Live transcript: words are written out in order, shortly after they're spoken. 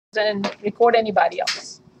and record anybody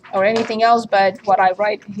else or anything else but what I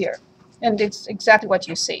write here. And it's exactly what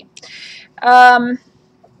you see. I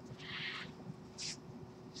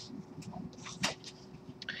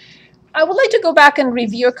would like to go back and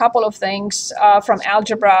review a couple of things from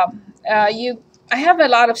algebra. I have a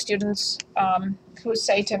lot of students who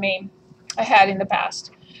say to me, I had in the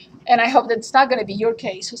past, and I hope that it's not going to be your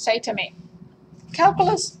case, who say to me,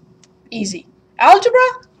 calculus, easy.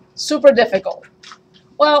 Algebra, super difficult.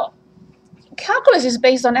 Well, calculus is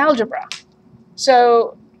based on algebra.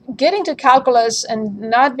 So getting to calculus and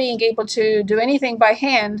not being able to do anything by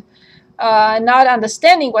hand, not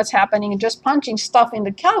understanding what's happening and just punching stuff in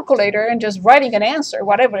the calculator and just writing an answer,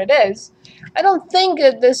 whatever it is, I don't think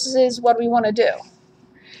that this is what we want to do.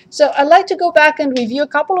 So I'd like to go back and review a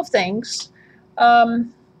couple of things.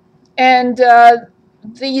 Everything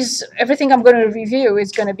I'm going to review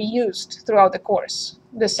is going to be used throughout the course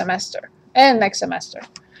this semester and next semester.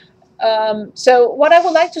 So what I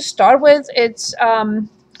would like to start with, it's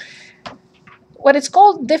what it's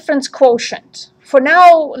called difference quotient. For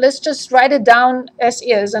now, let's just write it down as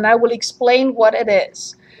is, and I will explain what it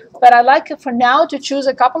is. But I'd like for now to choose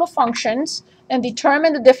a couple of functions and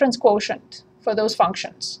determine the difference quotient for those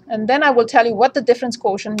functions. And then I will tell you what the difference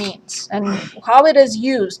quotient means and how it is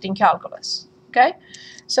used in calculus. Okay?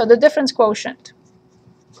 So the difference quotient.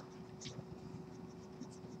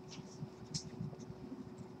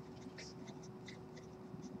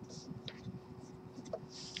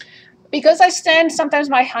 Because I stand, sometimes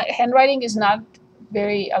my handwriting is not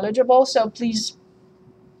very eligible, so please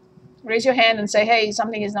raise your hand and say, hey,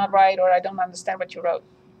 something is not right, or I don't understand what you wrote.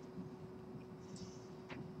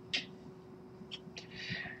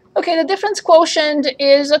 Okay, the difference quotient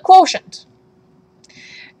is a quotient.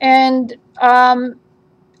 And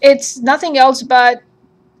it's nothing else but,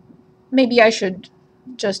 maybe I should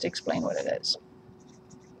just explain what it is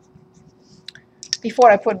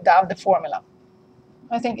before I put down the formula.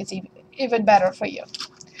 I think it's even better for you.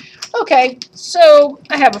 Okay, so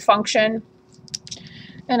I have a function,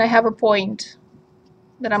 and I have a point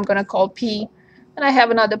that I'm going to call P, and I have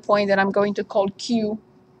another point that I'm going to call Q.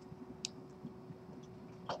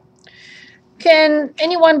 Can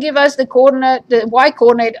anyone give us the coordinate, the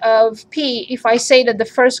y-coordinate of P if I say that the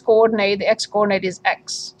first coordinate, the x-coordinate, is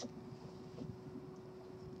x?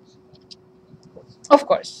 Of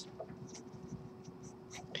course.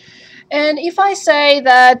 And if I say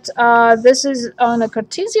that this is on a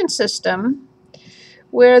Cartesian system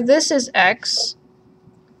where this is x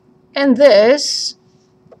and this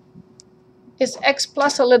is x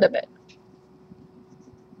plus a little bit,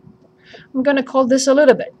 I'm going to call this a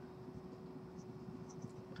little bit.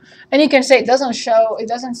 And you can say it doesn't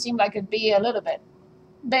seem like it'd be a little bit.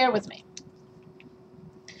 Bear with me.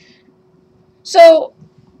 So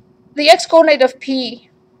the x-coordinate of P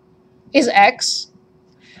is x.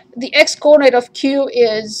 The x-coordinate of Q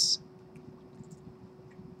is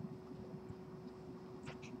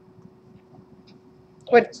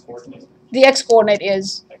the x-coordinate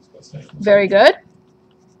is very good.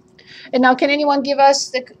 And now can anyone give us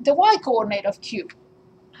the y-coordinate of Q?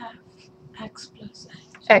 X plus x.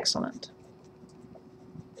 Excellent.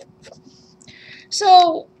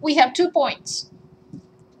 So we have 2 points,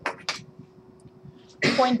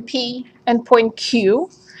 point P and point Q,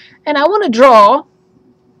 and I want to draw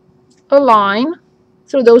a line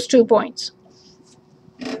through those 2 points.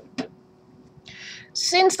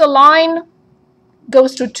 Since the line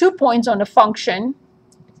goes through 2 points on the function,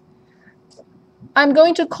 I'm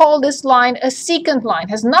going to call this line a secant line. It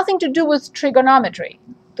has nothing to do with trigonometry.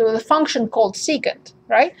 The function called secant,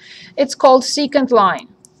 right? It's called secant line.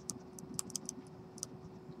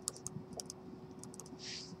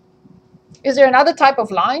 Is there another type of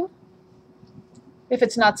line if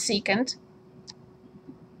it's not secant?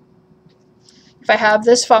 If I have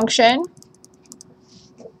this function,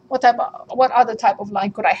 what other type of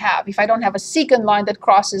line could I have? If I don't have a secant line that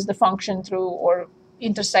crosses the function through or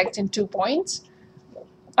intersects in 2 points,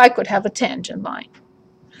 I could have a tangent line.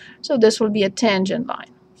 So this will be a tangent line.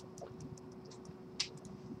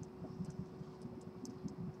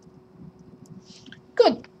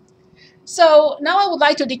 Good. So now I would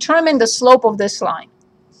like to determine the slope of this line.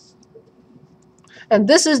 And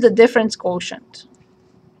this is the difference quotient.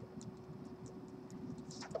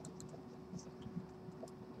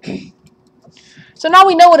 So now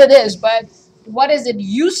we know what it is, but what is it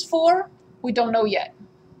used for? We don't know yet.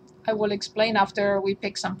 I will explain after we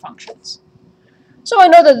pick some functions. So I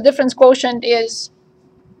know that the difference quotient is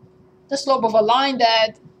the slope of a line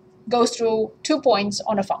that goes through 2 points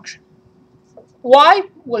on a function. Why?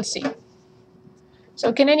 We'll see.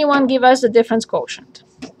 So can anyone give us the difference quotient?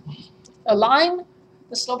 A line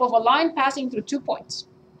The slope of a line passing through 2 points.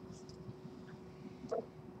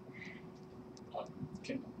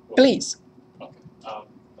 Okay. Please. Okay. F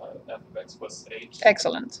of x plus h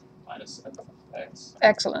Excellent. minus f of x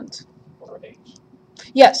Excellent. over h.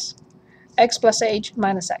 Yes. X plus h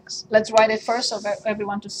minus x. Let's write it first so that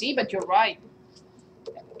everyone to see, but you're right.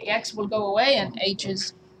 The x will go away and h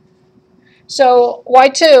is. So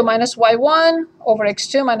y2 minus y1 over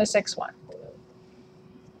x2 minus x1.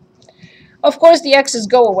 Of course, the x's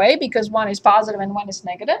go away because one is positive and one is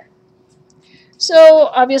negative. So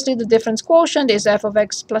obviously the difference quotient is f of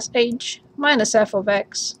x plus h minus f of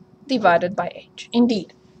x divided by h.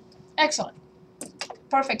 Indeed. Excellent.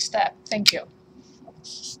 Perfect step. Thank you.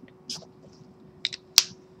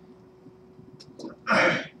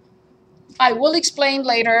 I will explain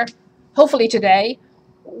later, hopefully today,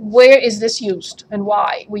 where is this used and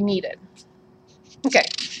why we need it. Okay,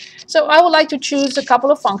 so I would like to choose a couple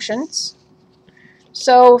of functions.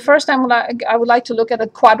 So first I would like to look at a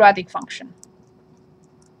quadratic function.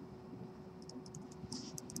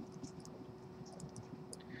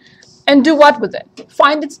 And do what with it?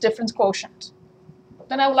 Find its difference quotient.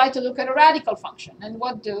 Then I would like to look at a radical function and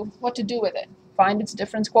what to do with it. Find its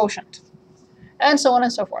difference quotient. And so on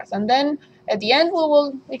and so forth. And then at the end we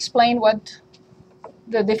will explain what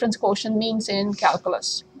the difference quotient means in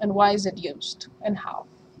calculus and why is it used and how.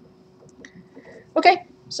 Okay,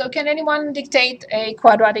 so can anyone dictate a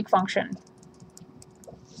quadratic function?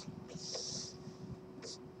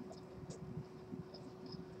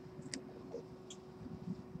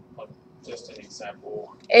 Just an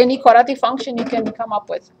example. Any quadratic function you can come up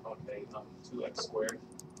with. Okay, 2x squared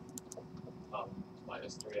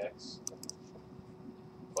minus 3x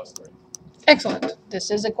plus 3. Excellent. This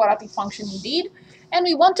is a quadratic function indeed. And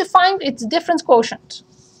we want to find its difference quotient.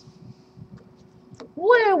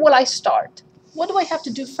 Where will I start? What do I have to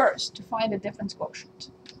do first to find the difference quotient?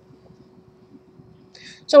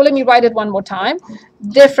 So let me write it one more time.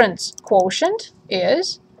 Difference quotient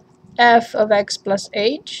is f of x plus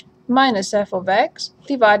h minus f of x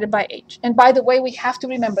divided by h. And by the way, we have to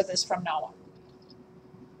remember this from now on.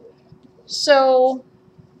 So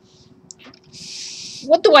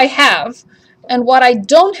what do I have and what I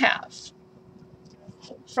don't have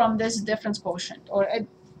from this difference quotient? Or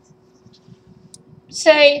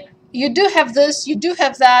say you do have this, you do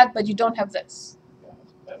have that, but you don't have this.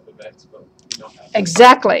 F of x, but you don't have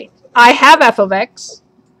Exactly. I have f of x.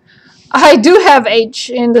 I do have h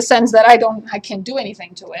in the sense that I can't do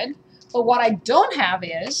anything to it. But what I don't have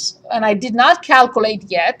is, and I did not calculate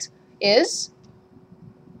yet, is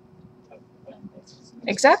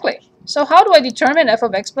exactly. So how do I determine f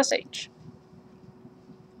of x plus h?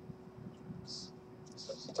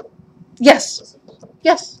 Yes.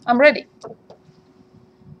 Yes, I'm ready.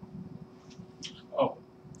 Oh.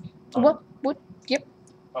 What? Yep.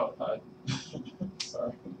 Oh,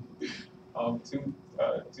 sorry.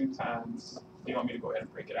 2 times. Do you want me to go ahead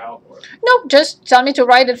and break it out, or? No, just tell me to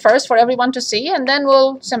write it first for everyone to see, and then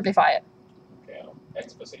we'll simplify it. Okay,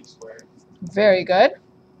 x plus h squared Very good.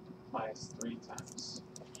 minus 3 times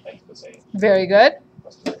x plus h Very good.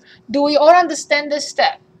 plus 3. Do we all understand this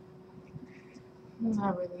step?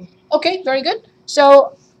 Not really. Okay, very good.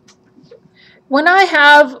 So when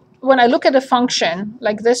I look at a function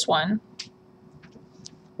like this one,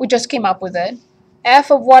 we just came up with it.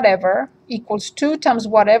 F of whatever equals 2 times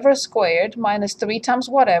whatever squared minus 3 times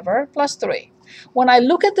whatever plus 3. When I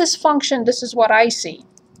look at this function, this is what I see.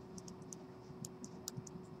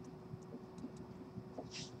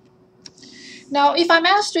 Now, if I'm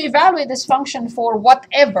asked to evaluate this function for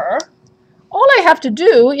whatever, all I have to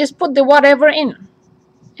do is put the whatever in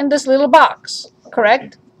this little box,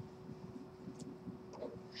 correct?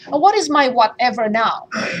 And what is my whatever now?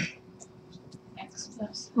 X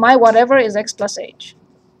plus. My whatever is x plus h.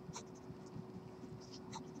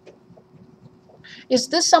 Is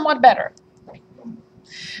this somewhat better?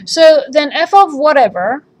 So then f of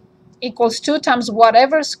whatever equals 2 times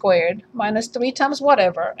whatever squared minus 3 times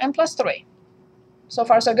whatever and plus 3. So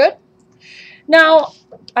far so good? Now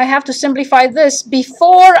I have to simplify this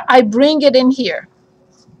before I bring it in here.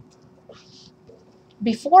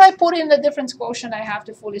 Before I put in the difference quotient, I have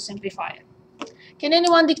to fully simplify it. Can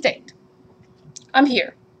anyone dictate? I'm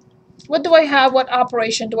here. What do I have? What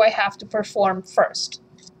operation do I have to perform first?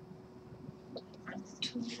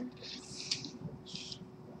 2.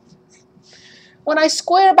 When I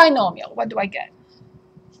square a binomial, what do I get?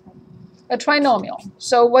 A trinomial.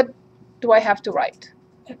 So what do I have to write?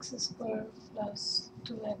 X squared plus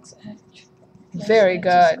 2xh. Very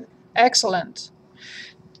good. Excellent.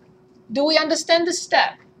 Do we understand this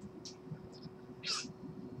step?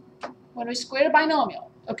 When we square a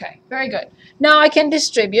binomial, Okay, very good. Now I can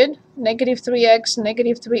distribute negative 3x,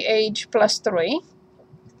 negative 3h plus 3.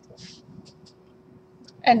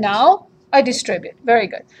 And now I distribute. Very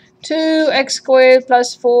good. 2x squared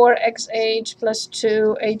plus 4xh plus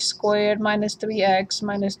 2h squared minus 3x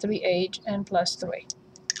minus 3h and plus 3.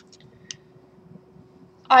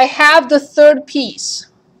 I have the third piece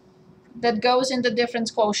that goes in the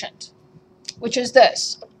difference quotient, which is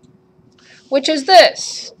this. Which is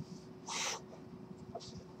this.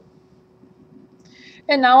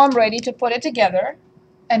 And now I'm ready to put it together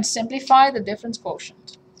and simplify the difference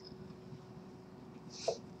quotient.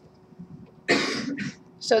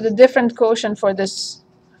 So the difference quotient for this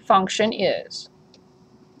function is,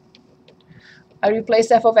 I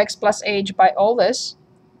replace f of x plus h by all this.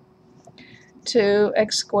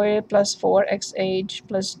 2x squared plus 4xh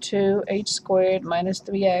plus 2h squared minus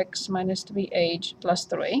 3x minus 3h plus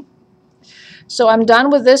 3. So I'm done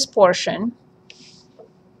with this portion.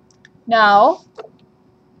 Now,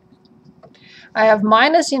 I have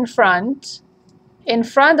minus in front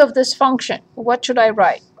of this function. What should I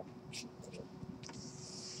write?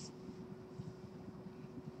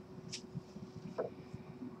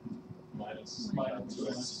 Minus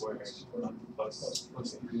 2x squared plus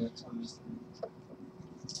 3x minus 3.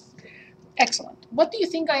 Excellent. What do you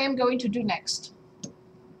think I am going to do next?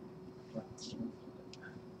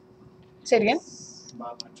 Say it again.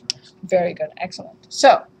 Very good. Excellent.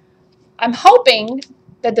 So, I'm hoping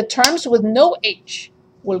that the terms with no h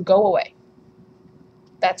will go away.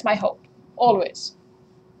 That's my hope, always.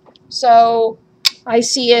 So, I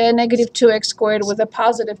see a negative 2x squared with a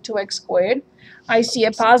positive 2x squared. I see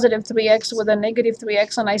a positive 3x with a negative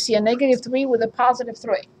 3x, and I see a negative 3 with a positive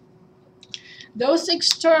 3. Those 6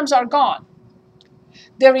 terms are gone.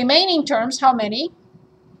 The remaining terms, how many?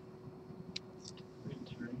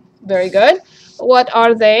 Very good. What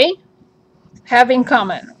are they have in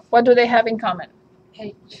common? What do they have in common?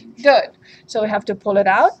 H. Good. So we have to pull it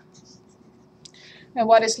out. And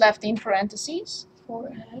what is left in parentheses?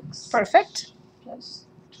 4x Perfect. plus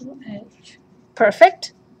 2h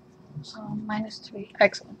Perfect. minus 3.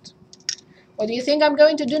 Excellent. What do you think I'm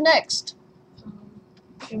going to do next?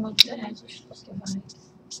 Remove the h, divide.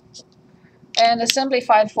 And the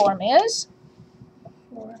simplified form is?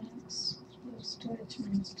 4x plus 2h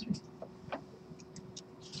minus 3.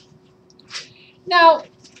 Now,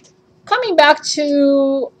 coming back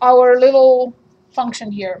to our little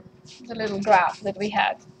function here, the little graph that we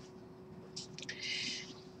had.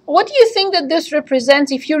 What do you think that this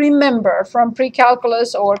represents if you remember from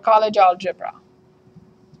pre-calculus or college algebra?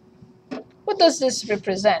 What does this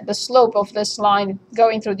represent? The slope of this line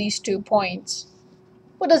going through these 2 points.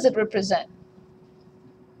 What does it represent?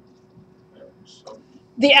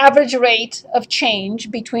 The average rate of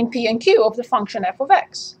change between p and q of the function f of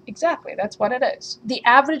x. Exactly, that's what it is. The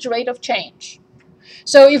average rate of change.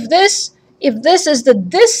 So if this is the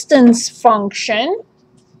distance function,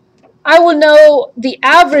 I will know the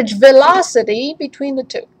average velocity between the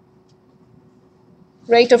two.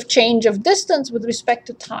 Rate of change of distance with respect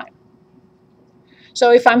to time.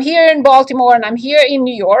 So if I'm here in Baltimore and I'm here in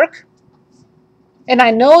New York, and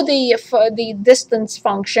I know the distance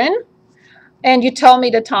function, and you tell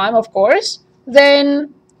me the time, of course,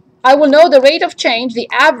 then I will know the rate of change, the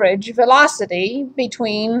average velocity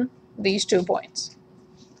between these 2 points.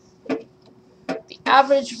 The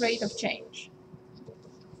average rate of change.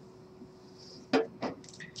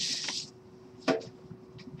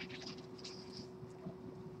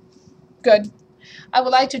 Good. I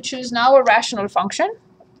would like to choose now a rational function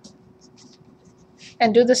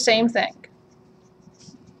and do the same thing.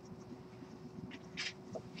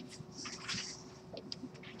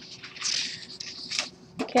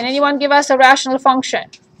 Can anyone give us a rational function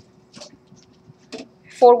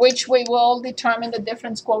for which we will determine the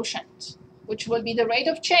difference quotient, which will be the rate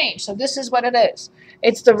of change? So this is what it is.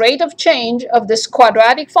 It's the rate of change of this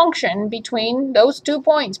quadratic function between those 2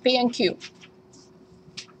 points, p and q.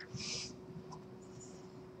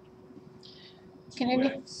 Can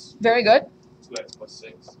you? Very good. 2x plus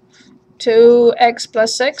 6. 2x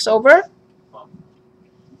plus 6 over?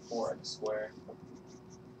 4x squared.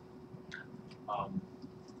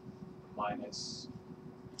 Minus.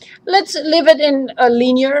 Let's leave it in a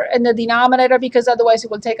linear in the denominator because otherwise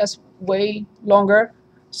it will take us way longer.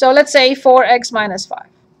 So let's say 4x minus 5.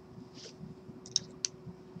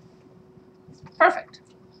 Perfect.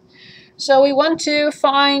 So we want to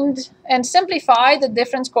find and simplify the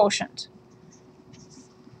difference quotient.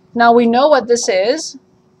 Now we know what this is.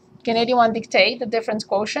 Can anyone dictate the difference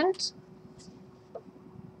quotient?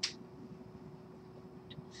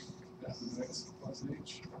 F of x plus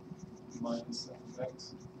h minus f of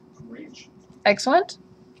x over h. Excellent.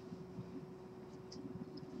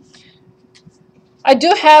 I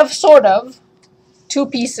do have sort of two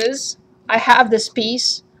pieces. I have this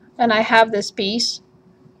piece and I have this piece,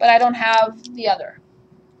 but I don't have the other.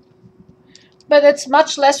 But it's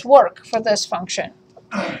much less work for this function.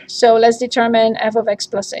 So let's determine f of x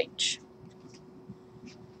plus h.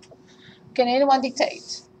 Can anyone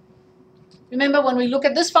dictate? Remember, when we look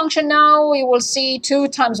at this function now, we will see 2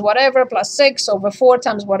 times whatever plus 6 over 4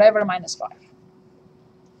 times whatever minus 5.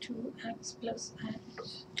 2x plus h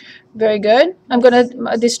Very good. I'm going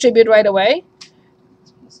to distribute right away.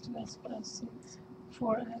 plus 2x plus 6,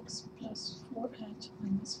 4x plus 4h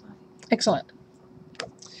minus 5. Excellent.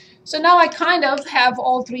 So now I kind of have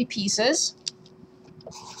all three pieces.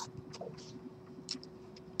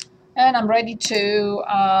 And I'm ready to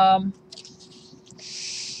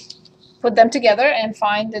put them together and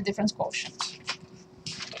find the difference quotient.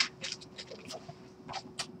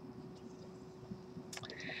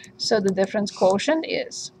 So the difference quotient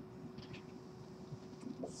is,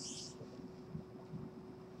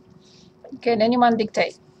 can anyone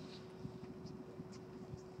dictate?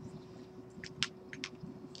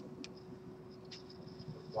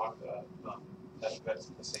 Log f of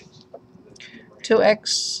x plus h.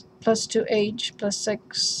 2x plus 2h plus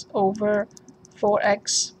 6 over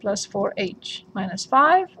 4x plus 4h minus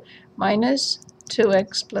 5 minus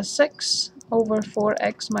 2x plus 6 over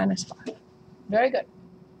 4x minus 5. Very good.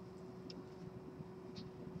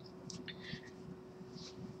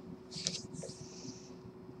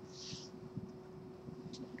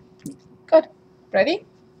 Good. Ready?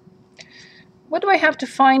 What do I have to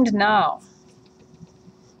find now?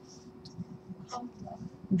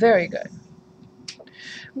 Very good.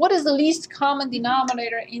 What is the least common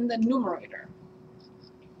denominator in the numerator?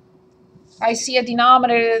 I see a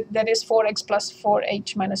denominator that is 4x plus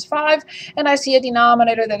 4h minus 5, and I see a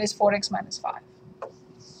denominator that is 4x minus 5.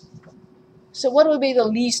 So what will be the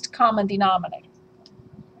least common denominator?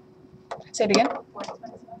 Say it again.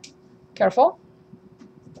 Careful.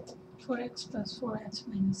 4x plus 4h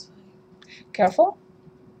minus 5. Careful.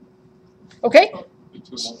 Okay? To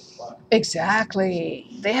multiply. Exactly.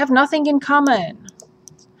 They have nothing in common.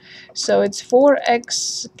 So it's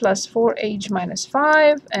 4x plus 4h minus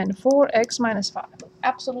 5 and 4x minus 5.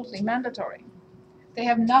 Absolutely mandatory. They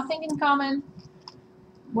have nothing in common.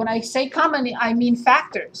 When I say common, I mean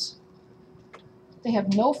factors. They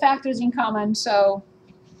have no factors in common, so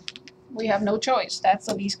we have no choice. That's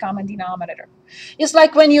the least common denominator. It's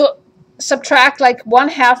like when you subtract like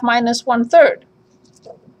 1/2 minus 1/3.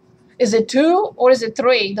 Is it 2 or is it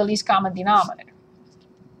 3, the least common denominator?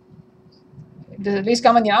 The least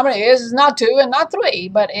common denominator is not 2 and not 3,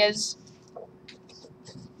 but is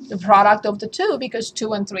the product of the two, because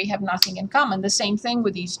 2 and 3 have nothing in common. The same thing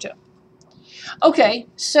with these two. Okay,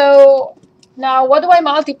 so now what do I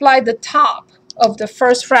multiply the top of the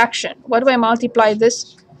first fraction? What do I multiply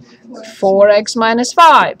this? 4x minus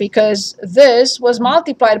 5, because this was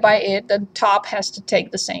multiplied by it, the top has to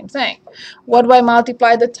take the same thing. What do I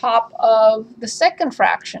multiply the top of the second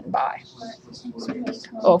fraction by?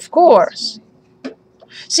 Of course.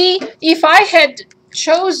 See, if I had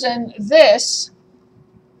chosen this,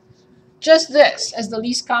 just this, as the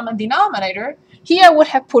least common denominator, here I would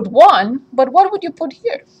have put 1, but what would you put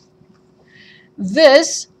here?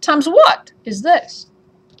 This times what is this?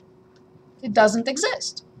 It doesn't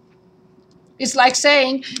exist. It's like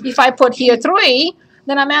saying, if I put here 3,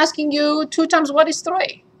 then I'm asking you 2 times what is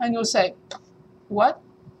 3? And you'll say, what?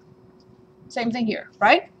 Same thing here,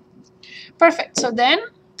 right? Perfect. So then,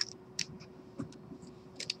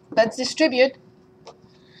 let's distribute.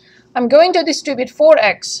 I'm going to distribute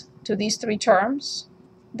 4x to these 3 terms.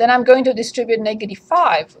 Then I'm going to distribute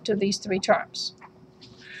 -5 to these 3 terms.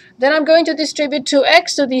 Then I'm going to distribute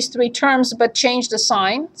 2x to these 3 terms, but change the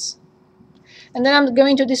signs. And then I'm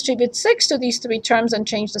going to distribute 6 to these 3 terms and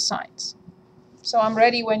change the signs. So I'm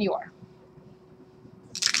ready when you are.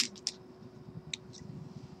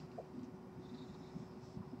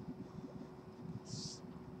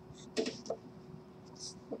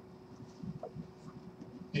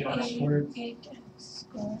 Yeah, squared. 8x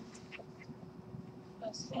squared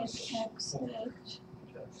plus 8xh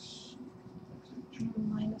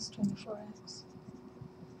minus 24x.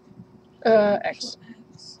 X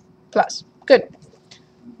plus. Good.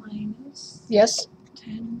 Minus Yes.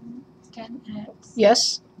 10x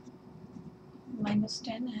Yes. minus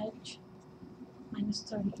 10h minus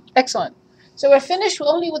 30. Excellent. So we're finished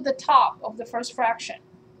only with the top of the first fraction.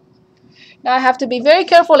 Now I have to be very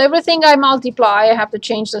careful. Everything I multiply, I have to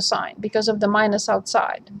change the sign because of the minus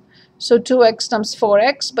outside. So 2x times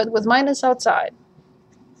 4x, but with minus outside.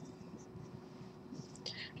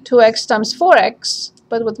 2x times 4x,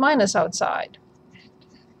 but with minus outside.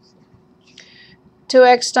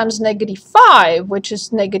 2x times negative 5, which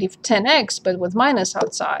is negative 10x, but with minus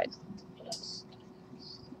outside.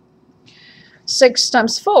 6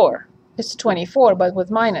 times 4 is 24, but with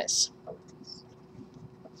minus.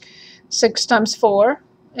 6 times 4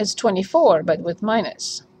 is 24, but with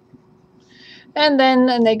minus. And then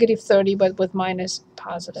a negative 30, but with minus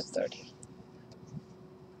positive 30.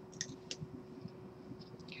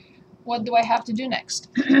 What do I have to do next?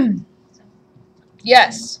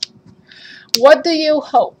 Yes. What do you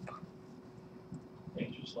hope?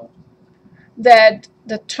 Pages left. That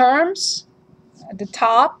the terms at the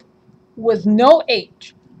top with no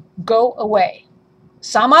h go away.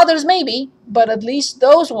 Some others maybe, but at least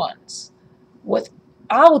those ones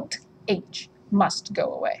without h must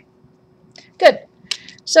go away. Good.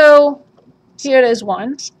 So here is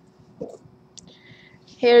one.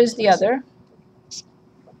 Here's the other.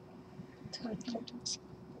 There it is.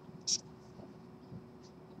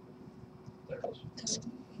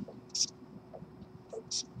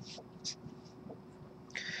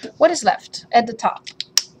 What is left at the top?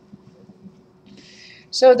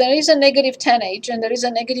 So there is a negative 10h and there is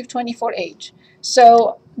a negative 24h.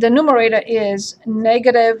 So the numerator is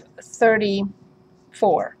negative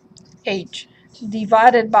 34h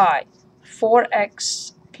divided by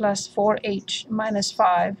 4x plus 4h minus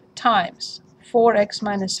 5 times 4x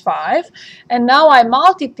minus 5. And now I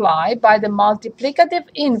multiply by the multiplicative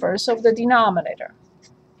inverse of the denominator.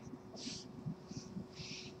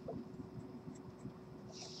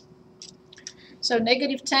 So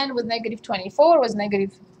negative 10 with negative 24 was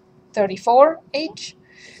negative 34h.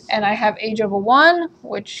 And I have h over 1,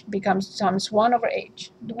 which becomes times 1 over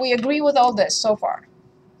h. Do we agree with all this so far?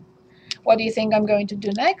 What do you think I'm going to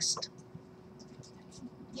do next?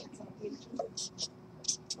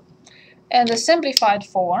 And the simplified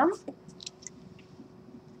form,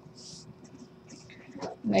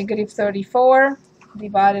 negative 34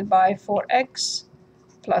 divided by 4x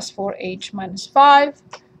plus 4h minus 5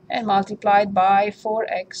 and multiplied by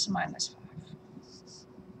 4x minus 5.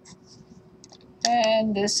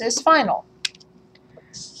 And this is final.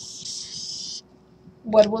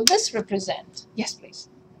 What will this represent? Yes, please.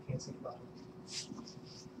 Can't see the bottom.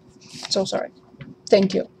 So sorry.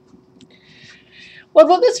 Thank you. What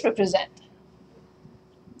will this represent?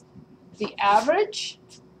 The average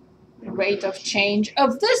rate of change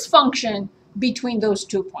of this function between those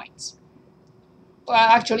 2 points. Well,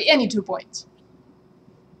 actually, any 2 points.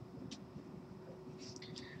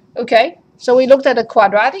 Okay, so we looked at a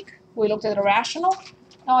quadratic, we looked at a rational.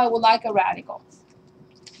 Now I would like a radical,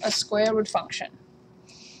 a square root function.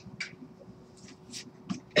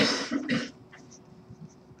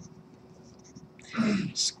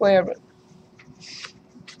 Square root.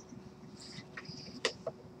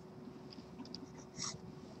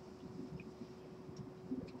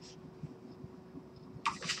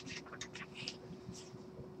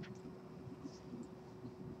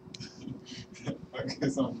 Okay,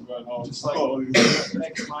 so I'm going home. Just like Oh,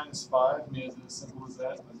 x minus 5, I mean, is it as simple as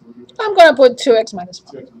that? Like the root of I'm going to put 2x minus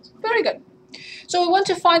 5. 2x minus 5. Very good. So we want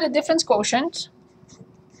to find the difference quotient,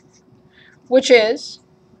 which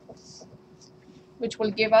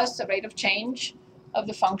will give us the rate of change of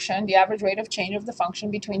the function, the average rate of change of the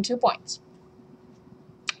function between 2 points.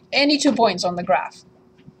 Any 2 points on the graph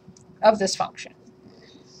of this function.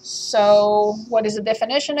 So what is the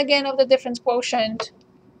definition again of the difference quotient?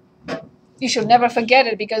 You should never forget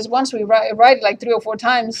it, because once we write it like 3 or 4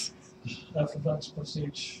 times, f of x plus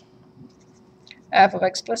h f of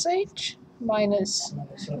x plus h minus,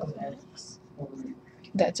 minus f of x over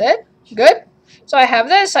that's it. Good. So I have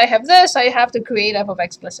this, I have this, I have to create f of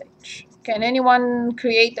x plus h. Can anyone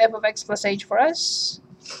create f of x plus h for us?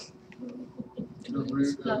 The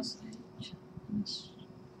root of plus h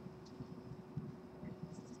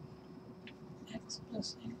x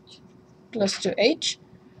plus h Plus 2h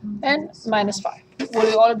and minus 5. Will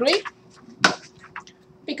you all agree?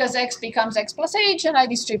 Because x becomes x plus h, and I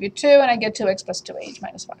distribute 2, and I get 2x plus 2h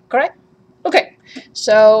minus 5. Correct? Okay.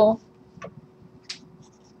 So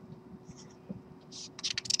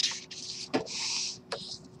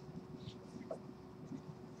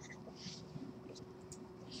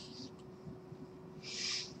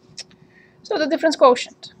the difference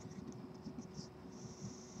quotient.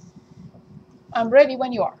 I'm ready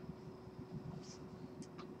when you are.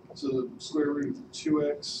 So the square root of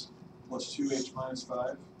 2x plus 2h minus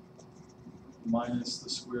 5 minus the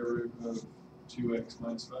square root of 2x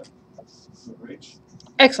minus 5 over h.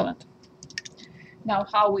 Excellent. Now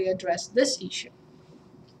how we address this issue?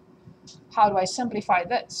 How do I simplify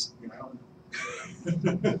this? You know?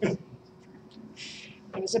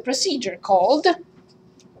 There is a procedure called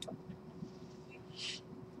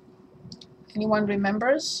Anyone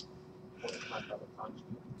remembers? What kind of a conjugate?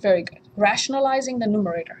 Very good. Rationalizing the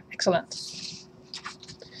numerator. Excellent.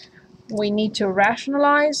 We need to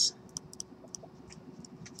rationalize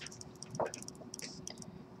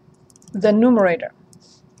the numerator.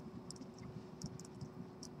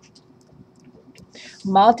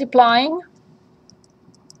 Multiplying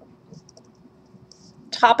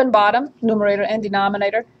top and bottom, numerator and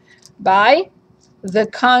denominator, by the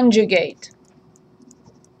conjugate.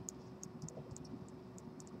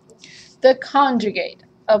 The conjugate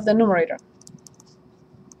of the numerator.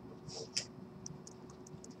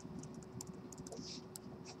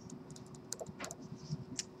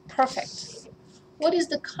 Perfect. What is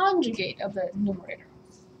the conjugate of the numerator?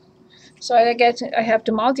 So I have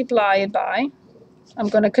to multiply it by, I'm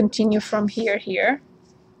going to continue from here.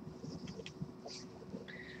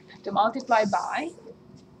 To multiply by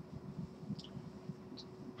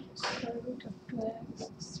Square root of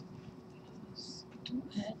 2x plus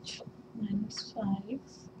 2h minus 5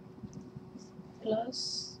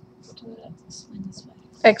 plus 2x minus 5.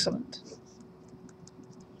 excellent.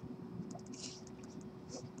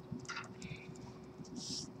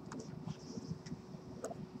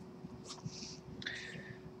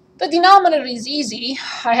 The denominator is easy.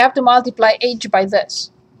 I have to multiply h by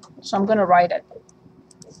this. So I'm going to write it.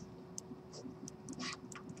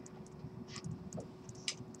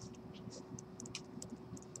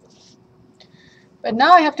 But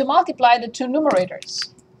now I have to multiply the two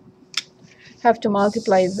numerators. Have to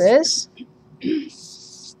multiply this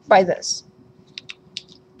by this.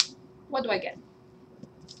 What do I get?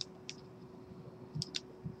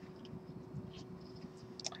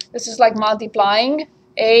 This is like multiplying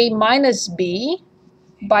a minus b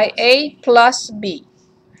by a plus b.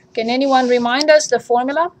 Can anyone remind us the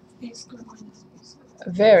formula? A square minus b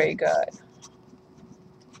square. Very good.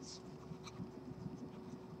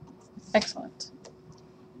 Excellent.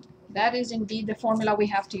 That is indeed the formula we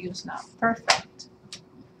have to use now. Perfect.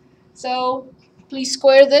 So please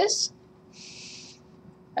square this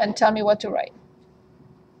and tell me what to write.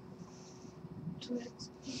 2x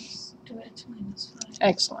plus 2h minus 5.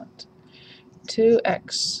 Excellent.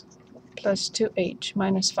 2x plus 2h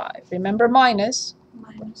minus 5. Remember minus.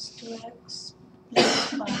 Minus 2x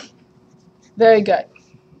plus 5. Very good.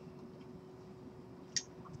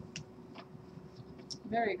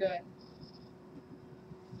 Very good.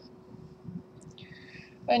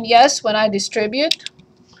 And yes, when I distribute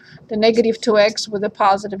the negative 2x with a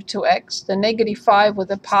positive 2x, the negative 5 with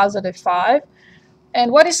a positive 5,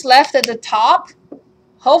 and what is left at the top,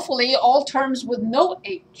 hopefully all terms with no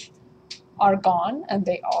h are gone, and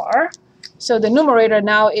they are. So the numerator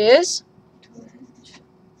now is 2h.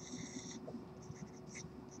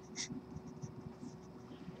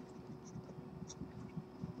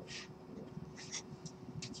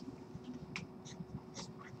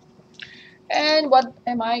 and what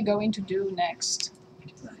am I going to do next?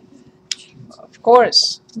 5h. Of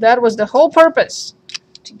course, that was the whole purpose,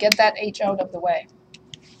 to get that h out of the way.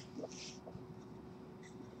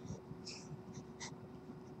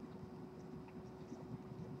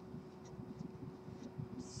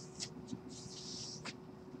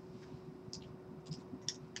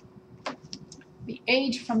 The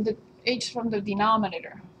h from the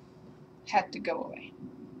denominator had to go away.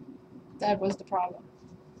 That was the problem.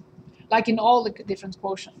 Like in all the different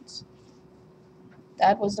quotients.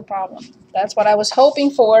 That was the problem. That's what I was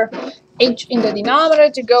hoping for. H in the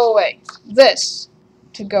denominator to go away. This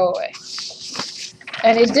to go away.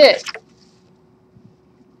 And it did.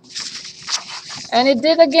 And it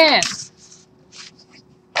did again.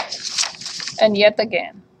 And yet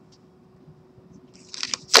again.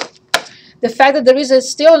 The fact that there is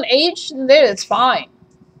still an H in there, it's fine.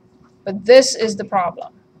 But this is the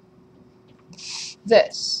problem.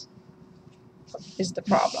 This is the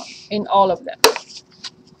problem in all of them.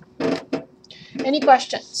 Any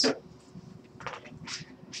questions?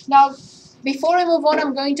 Now, before I move on,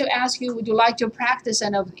 I'm going to ask you, would you like to practice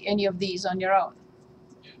any of these on your own?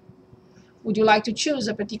 Would you like to choose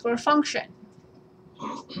a particular function?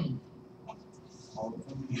 All of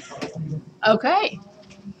them. Okay.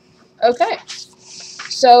 Okay.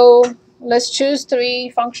 So let's choose 3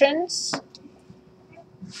 functions.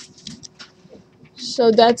 So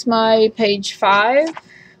that's my page 5.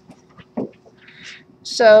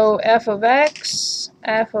 So f of x,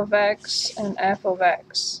 and f of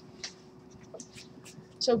x.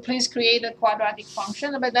 So please create a quadratic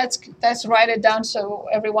function, but let's write it down so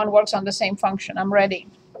everyone works on the same function. I'm ready.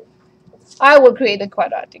 I will create the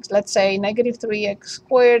quadratics. Let's say negative 3x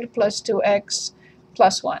squared plus 2x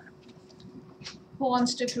plus 1. Who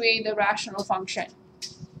wants to create the rational function?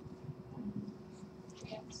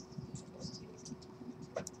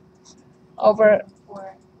 over,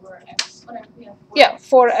 four x, whatever, yeah. yeah,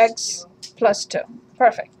 4x plus 2.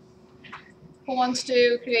 Perfect. Who wants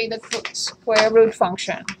to create the square root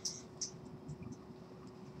function?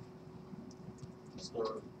 Square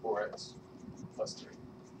root of 4x plus 3.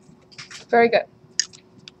 Very good.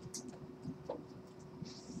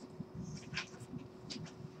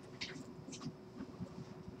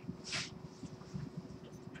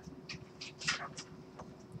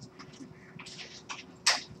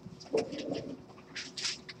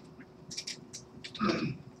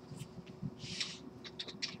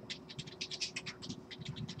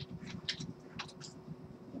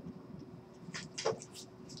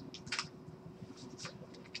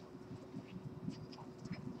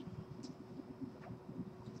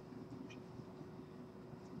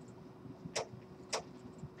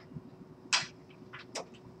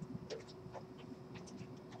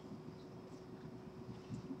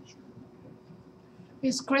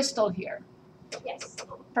 Is Crystal here? Yes.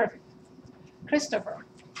 Perfect. Christopher.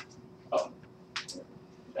 Oh.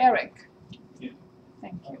 Eric. Yeah.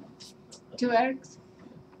 Thank you. 2 Erics.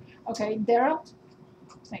 Okay, Daryl.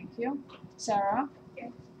 Thank you. Sarah.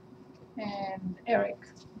 And Eric.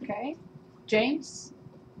 Okay. James.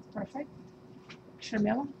 Perfect.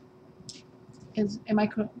 Sharmila. Am I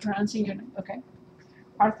pronouncing your name? Okay.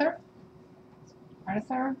 Arthur.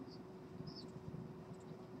 Arthur.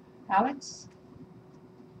 Alex.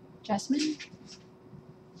 Jasmine.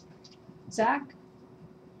 Zach.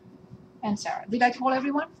 And Sarah. Did I call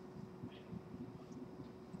everyone?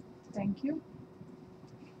 Thank you.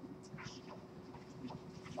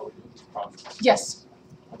 Are we doing this problem? Yes.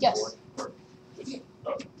 on the Yes. board, or just,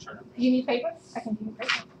 oh, turn it. You need paper? I can give you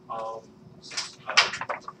paper.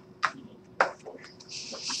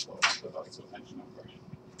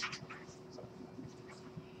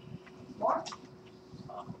 More?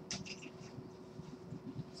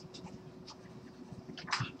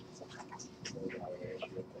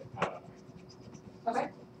 Okay.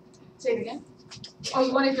 Say it again. Oh,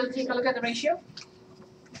 you wanted to take a look at the ratio?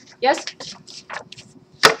 Yes?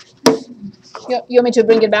 You want me to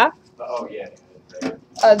bring it back? Oh, yeah,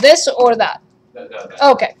 This or that? that.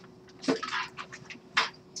 Okay.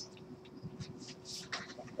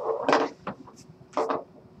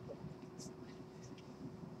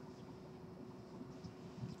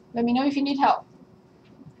 Let me know if you need help.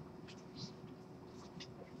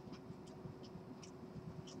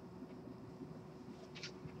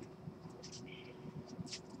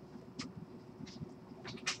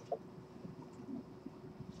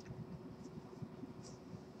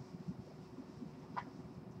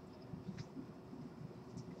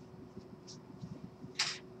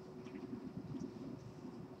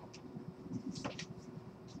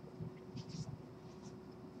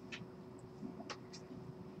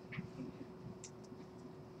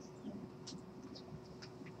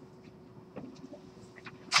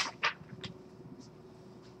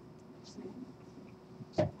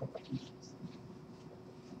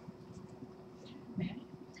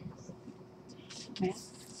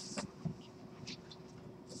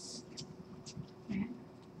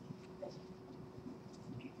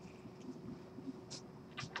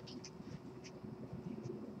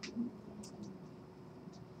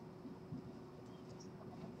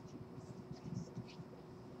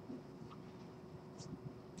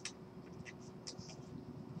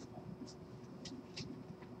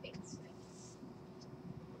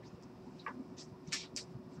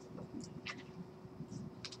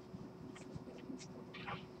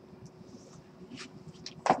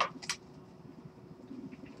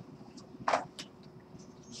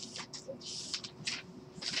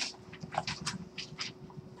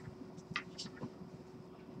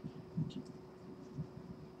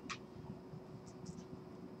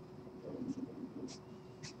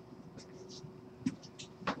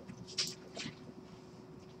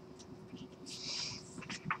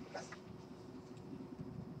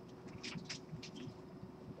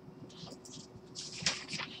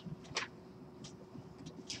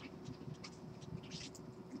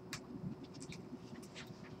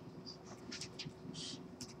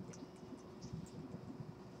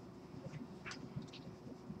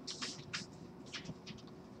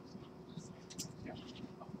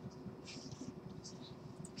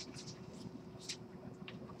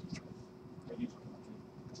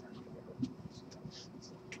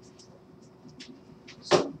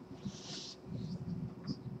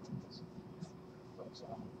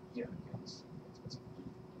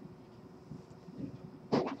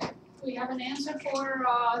 Do we have an answer for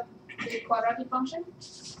the quadratic function?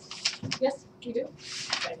 Yes, we do.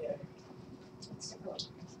 Let's take a look.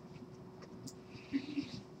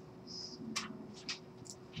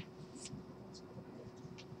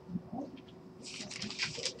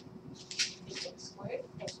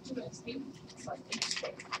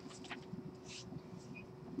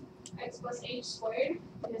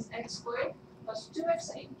 x squared plus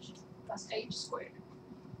 2xh plus h squared.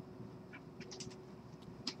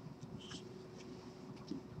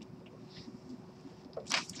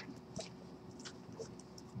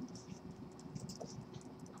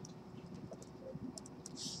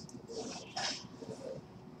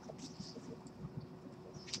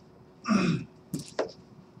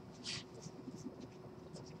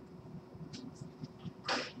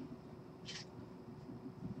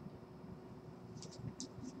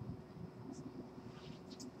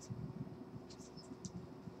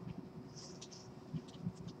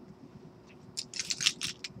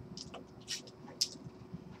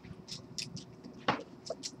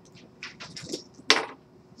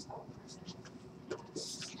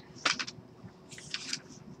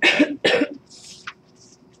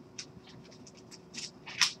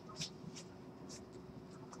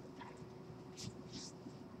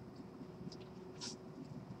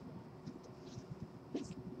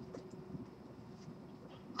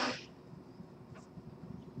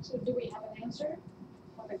 So do we have an answer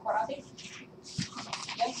for the quadratic?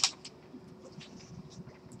 Yes?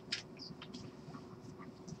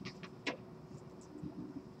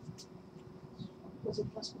 Was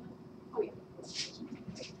it plus 1? Oh, yeah.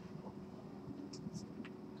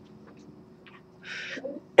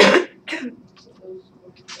 So those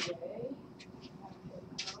go away.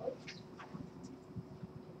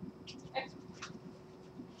 Excellent.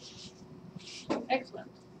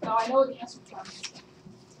 Excellent. Now I know the answer from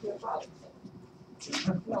your problem.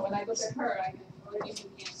 No, when I look at her, I can already know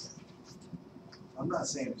the answer. I'm not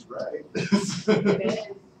saying it's right. It is.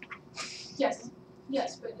 Yes,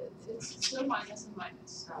 yes, but it's still minus and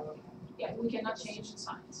minus. Yeah, we cannot change the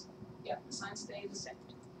signs. Yeah, the signs stay the same.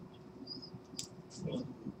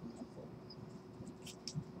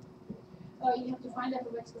 You have to find f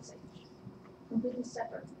of x plus h. Completely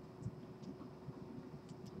separate.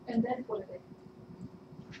 And then put it in.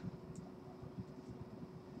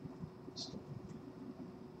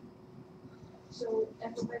 So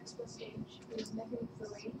f of x plus h is negative 3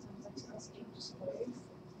 times x plus h squared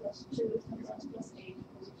plus 2 times x plus h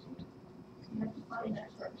plus 2. You have to find that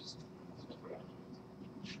first.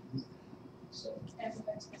 So f of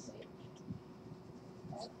x plus h.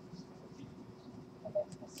 F of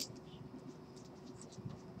x plus h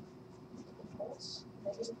equals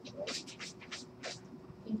negative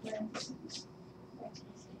 3 in parentheses x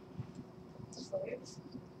plus h squared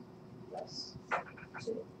plus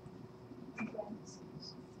 2.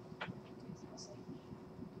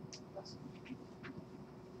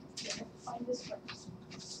 You have to find this first,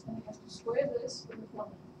 and you have to square this with the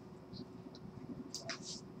formula.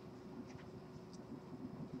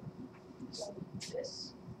 So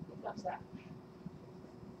this becomes that.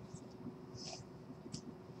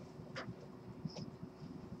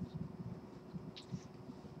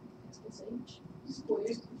 X plus h squared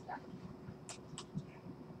is that.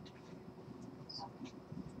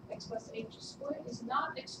 X plus h squared is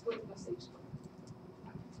not x squared plus h squared.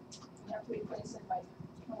 You have to replace it by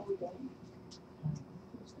how are we going?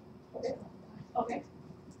 Okay. Okay.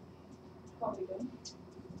 How are we doing?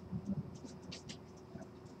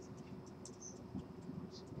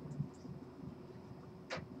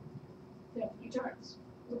 Yeah, returns.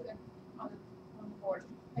 Look at on the board.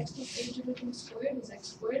 X plus h everything squared is x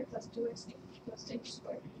squared plus 2x plus h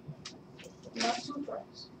squared. Not 2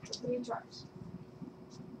 terms, but 3 terms.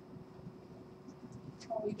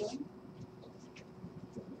 How are we doing?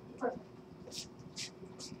 Perfect.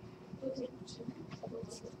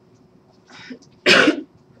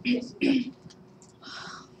 Yes.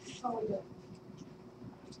 How are we doing?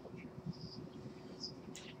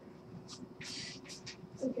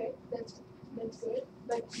 Okay, that's good.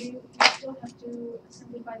 But you still have to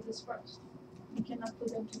simplify this first. You cannot put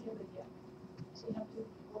them together yet. So you have to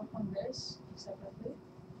work on this separately.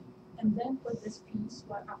 And then put this piece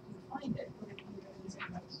right after you find it, put it here in the same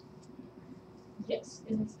place. Yes,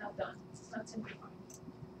 and it's not done. It's not simplified.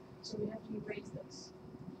 So we have to erase this.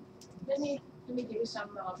 Let me give you some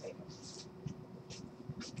paper.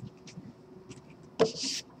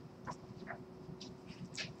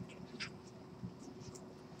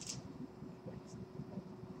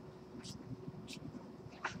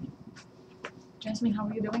 Jasmine, how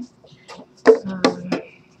are you doing?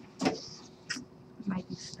 Might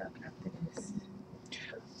be stuck after this.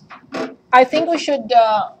 I think we should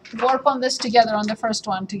work on this together on the first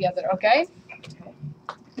one together, okay?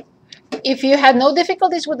 If you had no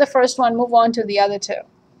difficulties with the first one, move on to the other two.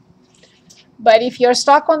 But if you're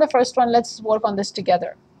stuck on the first one, let's work on this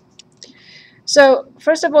together. So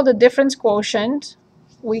first of all, the difference quotient,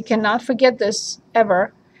 we cannot forget this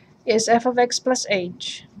ever, is f of x plus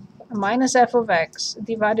h minus f of x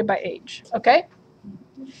divided by h, okay?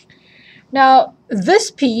 Now,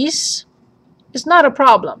 this piece is not a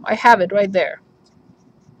problem. I have it right there.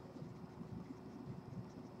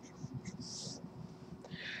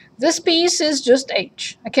 This piece is just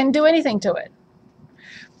h. I can't do anything to it.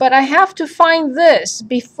 But I have to find this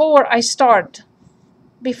before I start.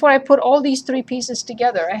 Before I put all these three pieces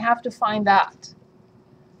together, I have to find that.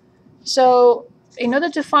 So, in order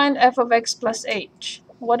to find f of x plus h,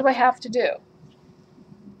 what do I have to do?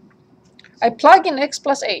 I plug in x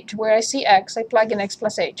plus h. Where I see x, I plug in x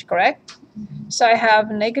plus h, correct? So I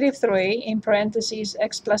have negative 3 in parentheses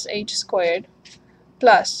x plus h squared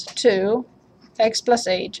plus 2 x plus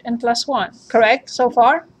h and plus 1, correct so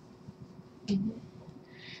far?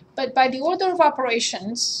 But by the order of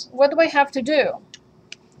operations, what do I have to do?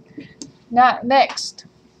 Now, next,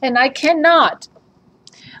 and I cannot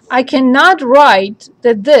write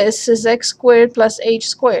that this is x squared plus h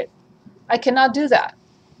squared. I cannot do that.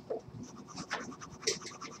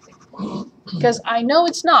 Because I know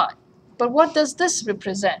it's not. But what does this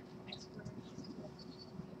represent?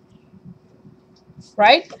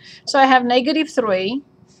 Right? So I have negative 3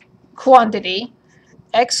 quantity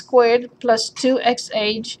x squared plus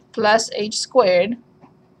 2xh plus h squared.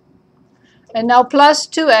 And now plus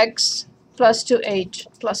 2x plus 2h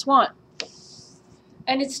plus 1.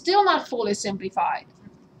 And it's still not fully simplified.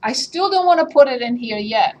 I still don't want to put it in here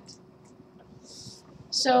yet.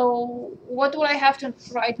 So what do I have to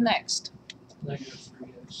write next? Negative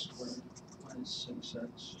 3x squared minus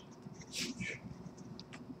 6x h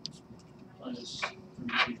minus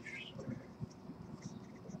 3h squared.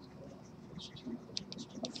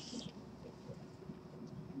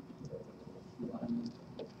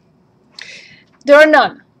 There are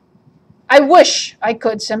none. I wish I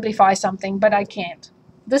could simplify something, but I can't.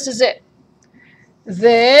 This is it.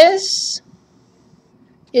 This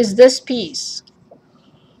is this piece.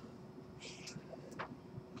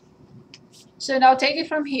 So now take it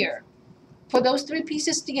from here. Put those three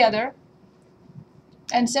pieces together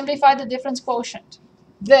and simplify the difference quotient.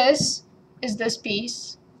 This is this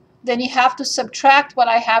piece. Then you have to subtract what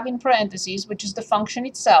I have in parentheses, which is the function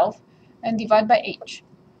itself, and divide by h.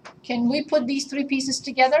 Can we put these three pieces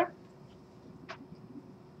together?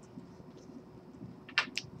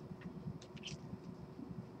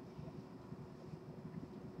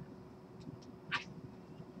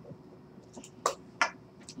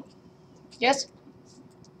 Yes?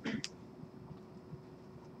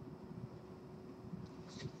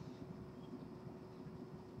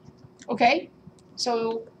 Okay,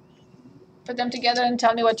 so put them together and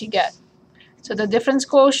tell me what you get. So the difference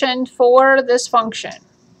quotient for this function.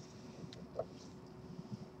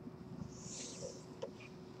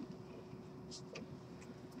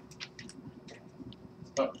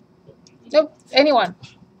 Oh. Nope, anyone.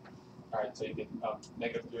 Alright, so you get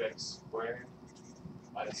negative 2x squared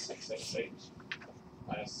minus 6xh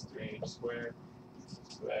minus 3h squared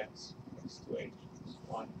 2x plus 2h plus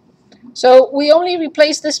 1. So we only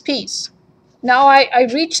replace this piece. Now I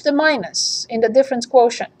reach the minus in the difference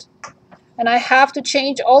quotient. And I have to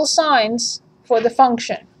change all signs for the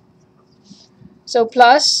function. So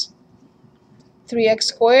plus 3x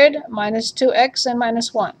squared minus 2x and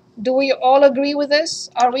minus 1. Do we all agree with this?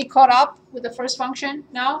 Are we caught up with the first function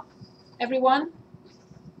now? Everyone?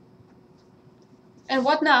 And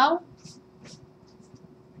what now?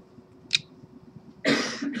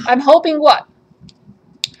 I'm hoping what?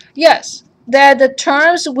 Yes, that the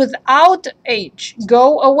terms without h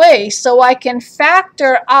go away so I can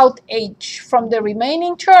factor out h from the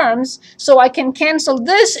remaining terms so I can cancel.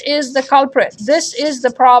 This is the culprit. This is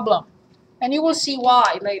the problem. And you will see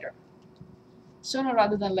why later. Sooner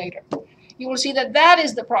rather than later. You will see that that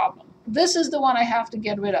is the problem. This is the one I have to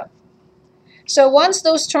get rid of. So once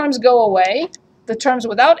those terms go away, the terms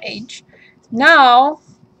without h, now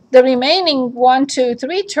the remaining 1, 2,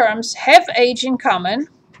 3 terms have h in common.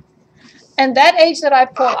 And that h that I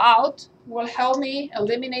pull out will help me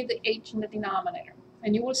eliminate the h in the denominator.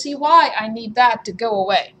 And you will see why I need that to go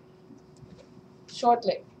away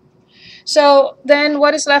shortly. So then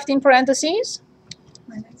what is left in parentheses?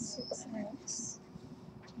 Minus 6x minus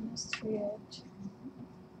 3h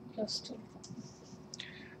plus 2.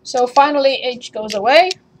 So finally h goes away,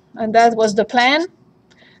 and that was the plan.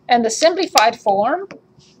 And the simplified form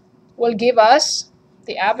will give us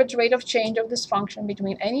the average rate of change of this function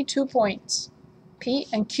between any 2 points, P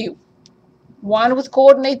and Q. One with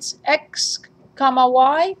coordinates x, comma,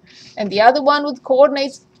 y, and the other one with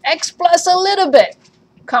coordinates x plus a little bit,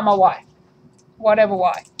 comma, y, whatever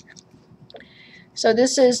y. So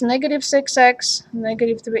this is negative 6x,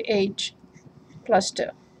 negative 3h plus 2.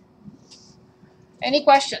 Any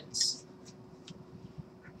questions?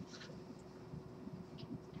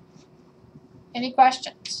 Any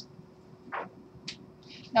questions?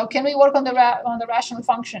 Now, can we work on the rational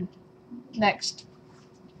function next?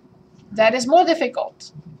 That is more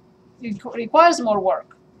difficult. It requires more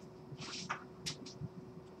work.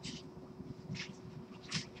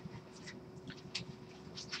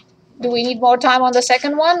 Do we need more time on the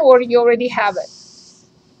second one, or you already have it?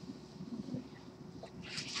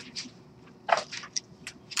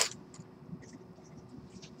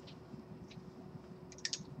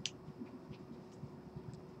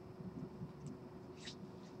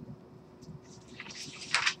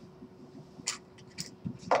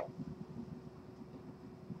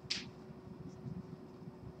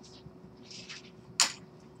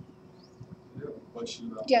 I have a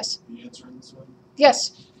question about Yes. the answer in this one.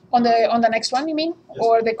 Yes. On the next one, you mean, Yes.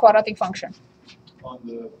 or the quadratic function? On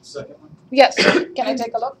the second one? Yes. Can I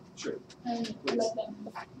take a look? Sure. And let them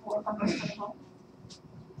work on this at home.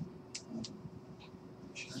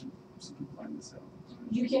 Should I simplify this out?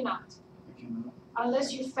 You cannot, I cannot.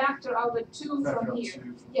 unless you factor out the 2 Factor from out here. 2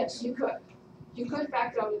 from Yes, here. you could. You could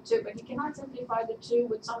factor out the 2, but you cannot simplify the 2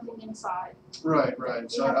 with something inside. Right,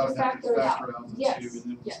 right. So You have I to would have to factor it out. factor out the Yes, 2 and then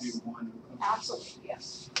we'll yes. see 1. Absolutely,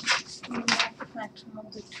 yes. You have to factor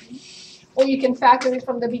out the 2. Or you can factor it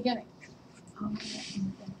from the beginning. And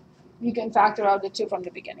then You can factor out the 2 from the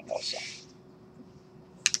beginning also.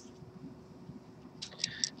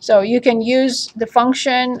 So you can use the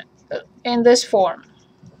function in this form.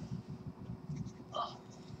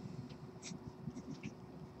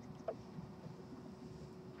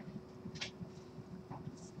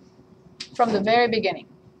 From the very beginning.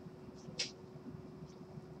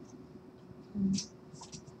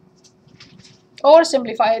 Or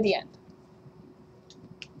simplify at the end.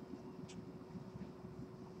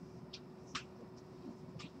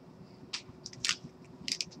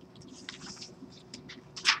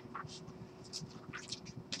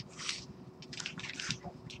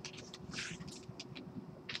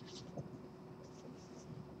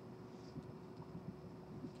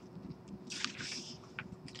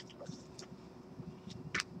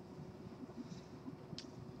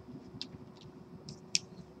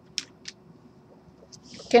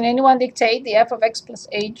 Can anyone dictate the f of x plus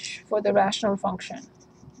h for the rational function?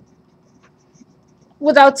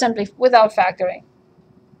 Without factoring.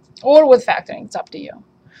 Or with factoring, it's up to you.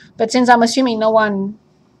 But since I'm assuming no one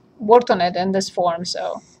worked on it in this form,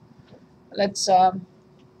 so let's 3x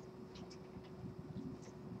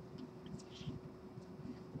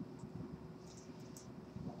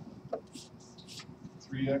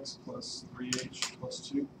plus 3h plus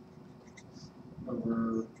 2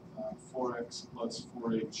 over 4x plus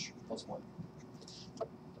 4h plus 1.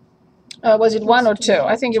 was it 1 or 2?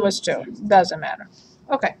 I think it was 2. Doesn't matter.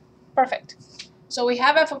 Okay, perfect. So we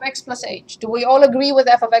have f of x plus h. Do we all agree with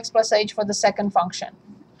f of x plus h for the second function?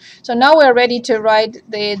 So now we're ready to write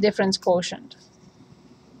the difference quotient,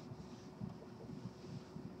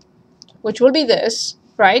 which will be this,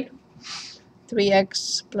 right?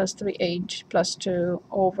 3x plus 3h plus 2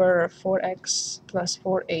 over 4x plus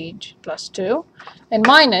 4h plus 2, and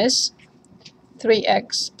minus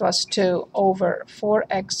 3x plus 2 over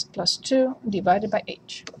 4x plus 2 divided by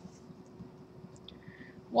h.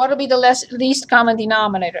 What will be the least common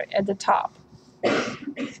denominator at the top? You have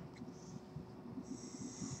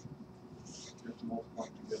to multiply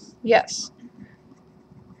them together. Yes.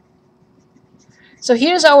 So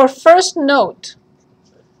here's our first note.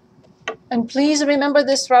 And please remember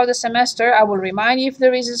this throughout the semester. I will remind you if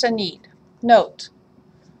there is a need. Note,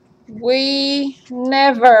 we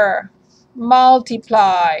never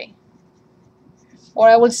multiply, or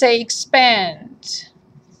I would say expand,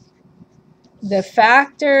 the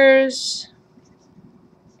factors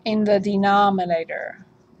in the denominator.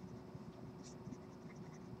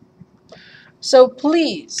 So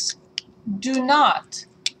please do not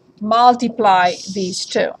multiply these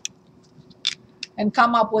two and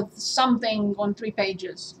come up with something on 3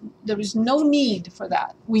 pages. There is no need for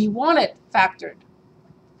that. We want it factored.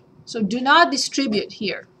 So do not distribute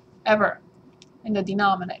here, ever, in the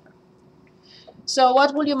denominator. So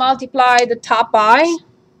what will you multiply the top by?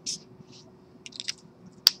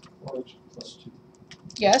 4h plus 2.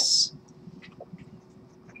 Yes.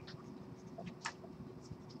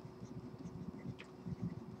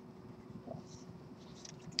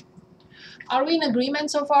 Are we in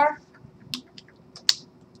agreement so far?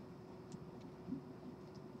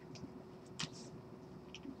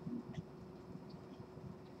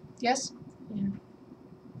 Yes? Yeah.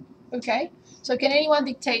 Okay. So can anyone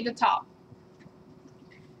dictate the top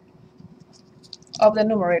of the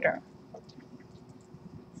numerator?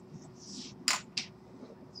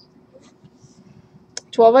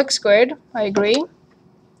 12x squared, I agree.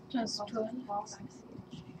 Plus 12x.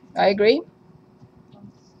 I agree.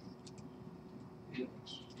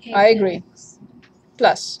 I agree. 8x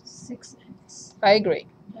Plus, 6x I agree.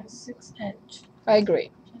 plus 6h I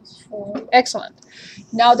agree. plus 4. Excellent.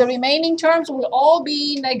 Now the remaining terms will all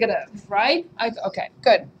be negative, right? Okay,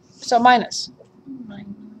 good. So minus.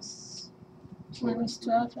 minus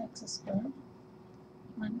 12x squared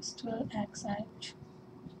minus 12xh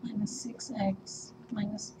minus 6x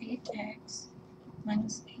minus 8x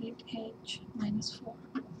minus 8h minus 4.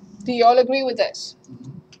 Do you all agree with this?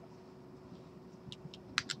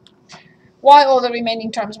 Why all the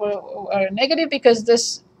remaining terms are negative?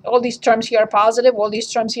 Because all these terms here are positive, all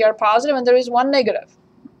these terms here are positive, and there is one negative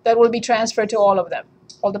that will be transferred to all of them,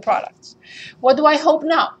 all the products. What do I hope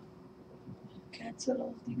now? Cancel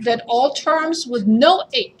all the That all terms with no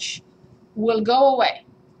h will go away.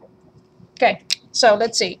 Okay, so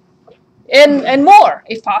let's see. And more,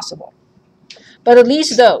 if possible. But at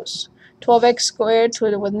least those. 12x squared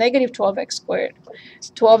with negative 12x squared.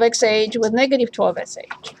 12xh with negative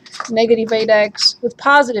 12xh. Negative 8x with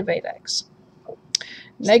positive 8x.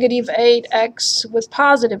 Negative 8x with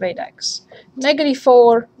positive 8x. Negative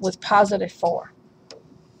 4 with positive 4.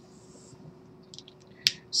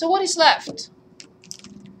 So what is left?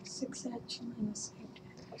 6h minus 8h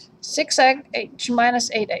 6h minus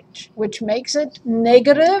 8h, which makes it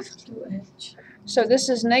negative. 2h So this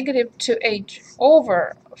is negative 2h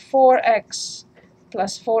over 4x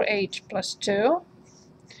plus 4h plus 2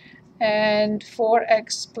 and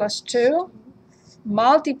 4x plus 2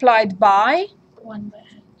 multiplied by 1 by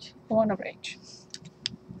h. 1 over h.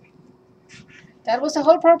 That was the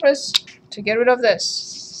whole purpose, to get rid of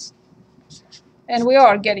this. And we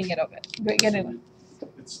are getting rid of it. We're getting it.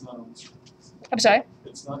 It's not on the screen. I'm sorry.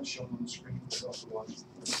 It's not shown on the screen, it's also one.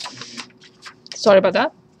 Sorry about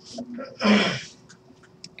that.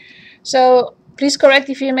 So please correct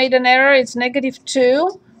if you made an error. It's negative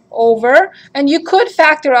 2 over, and you could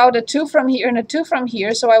factor out a 2 from here and a 2 from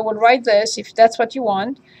here, so I will write this if that's what you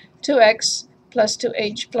want. 2x plus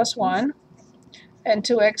 2h plus 1 and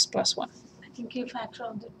 2x plus 1. I think you factor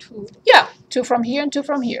out the 2. Yeah, 2 from here and 2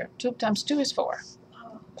 from here. 2 times 2 is 4.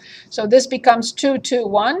 Oh, So this becomes 2, 2,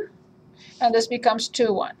 1, and this becomes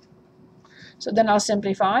 2, 1. So then I'll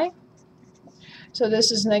simplify. So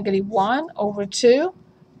this is negative 1 over 2,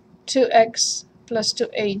 2x plus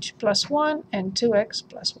 2h plus 1, and 2x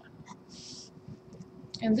plus 1.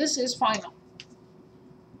 And this is final.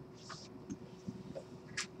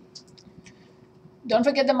 Don't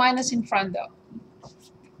forget the minus in front, though.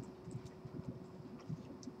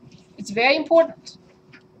 It's very important.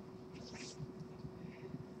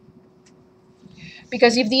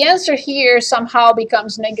 Because if the answer here somehow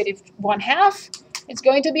becomes negative 1/2, it's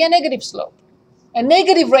going to be a negative slope, a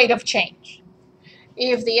negative rate of change.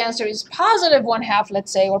 If the answer is positive 1/2,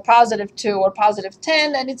 let's say, or positive 2 or positive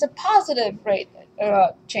 10, then it's a positive rate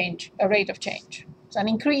a rate of change. It's an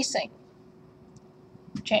increasing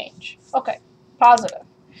change. Okay, positive.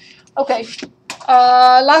 Okay,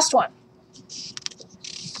 last one.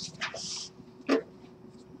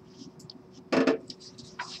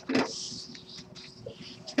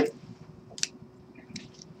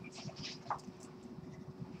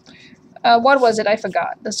 What was it? I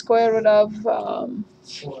forgot. The square root of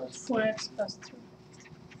 4x plus 3.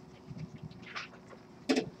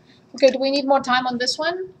 okay, do we need more time on this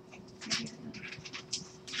one?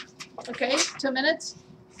 Okay, 2 minutes.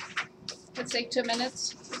 Let's take 2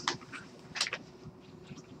 minutes.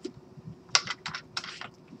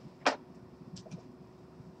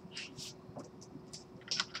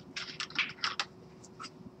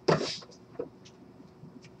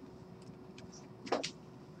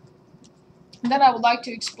 And then I would like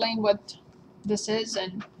to explain what this is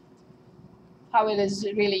and how it is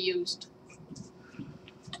really used.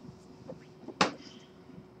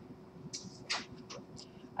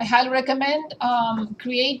 I highly recommend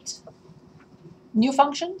create new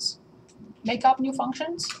functions, make up new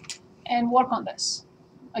functions, and work on this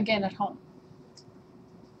again at home.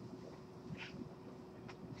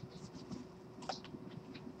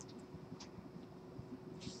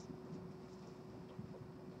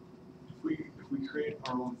 If we create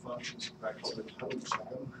our own functions and practice it, how do we check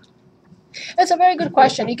them? It's a very good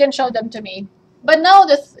question. You can show them to me. But now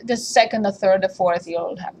the second, the third, the fourth,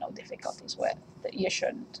 you'll have no difficulties with. You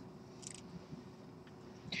shouldn't.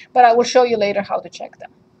 But I will show you later how to check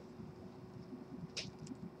them.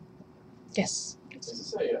 Yes? Is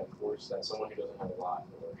this a course that someone who doesn't have a lot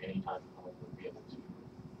or any time would be able to do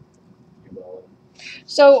well in?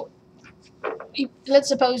 So let's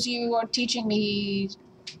suppose you are teaching me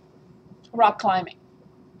rock climbing.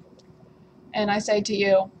 and I say to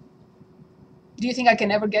you, do you think I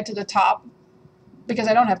can ever get to the top? Because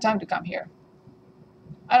I don't have time to come here.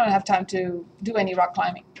 I don't have time to do any rock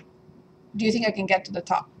climbing. Do you think I can get to the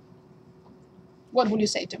top? What will you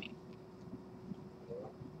say to me?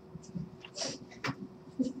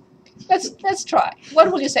 Let's try.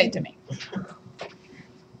 What will you say to me?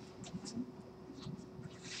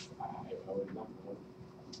 I would not know.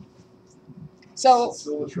 So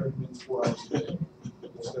Syllabus recommends 4 hours a day.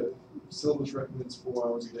 Syllabus recommends 4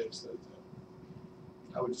 hours a day instead of 10.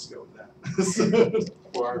 I would just go with that.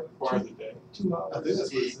 4 hours a day. 2 I hours. think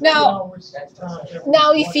that's what it says. Now- That's time.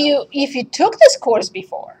 now, if you took this course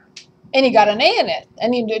before and you got an A in it,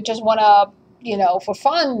 and you just want to, for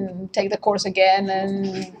fun, take the course again,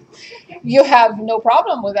 and you have no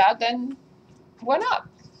problem with that, then why not?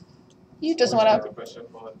 You just want to. Push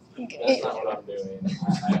up on. That's not what I'm doing.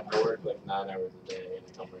 I work like 9 hours a day and I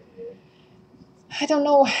come right here. I don't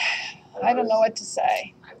know. I don't know what to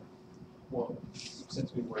say. Well,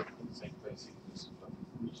 since we work in the same place, you can just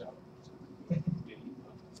reach out. I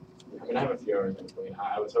mean, I have a few hours in between.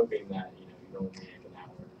 I was hoping that, you don't need an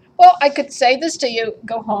hour. Well, I could say this to you: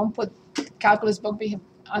 go home, put the calculus book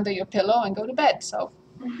under your pillow, and go to bed. So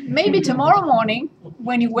maybe tomorrow morning,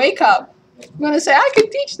 when you wake up, you're going to say, I can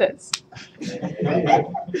teach this.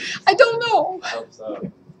 I don't know. I hope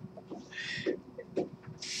so.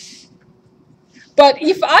 But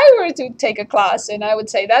if I were to take a class and I would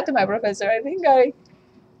say that to my professor, I think I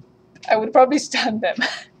would probably stun them.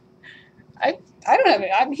 I don't have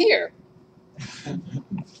it. I'm here.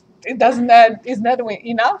 Isn't that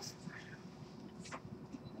enough?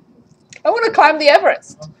 I want to climb the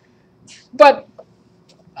Everest, but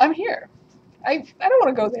I'm here. I don't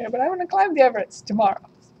want to go there, but I want to climb the Everest tomorrow.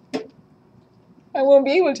 I won't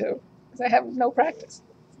be able to because I have no practice.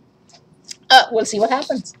 We'll see what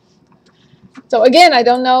happens. So again, I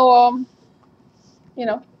don't know.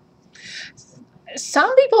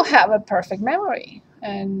 Some people have a perfect memory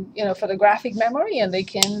and photographic memory, and they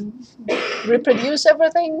can reproduce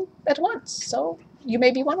everything at once. So you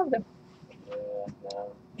may be one of them.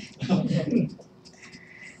 No.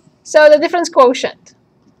 So the difference quotient.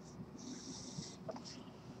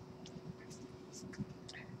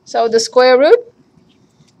 So the square root.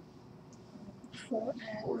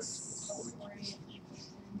 4x.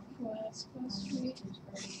 4x plus 3.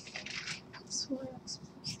 4x plus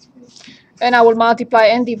 3. And I will multiply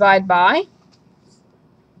and divide by.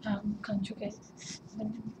 Conjugate.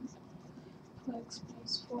 4x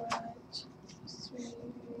plus 4h plus 3.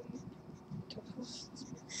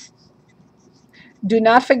 Do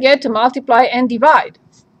not forget to multiply and divide.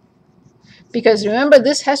 Because remember,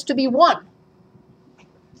 this has to be 1.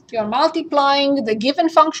 You're multiplying the given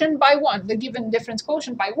function by 1, the given difference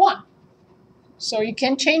quotient by 1. So you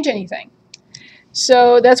can't change anything.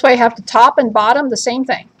 So that's why you have the top and bottom, the same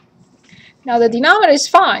thing. Now the denominator is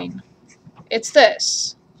fine. It's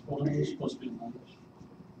this. One of those supposed to be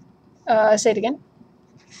minus. Say it again.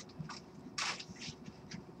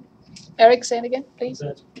 Eric, say it again, please.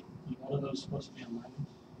 That's one of those supposed to be a minus.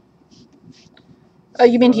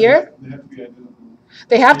 You mean here? They have to be identical.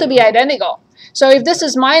 They have to be identical. So if this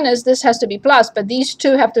is minus, this has to be plus, but these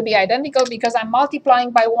two have to be identical because I'm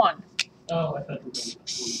multiplying by 1. Oh, I thought we were going to.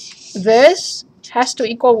 This has to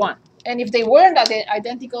equal 1. And if they weren't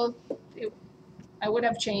identical, I would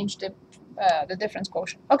have changed the difference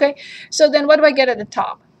quotient. Okay, so then what do I get at the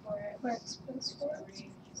top? 4x plus 4h.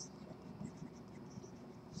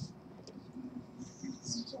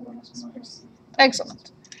 So 1x plus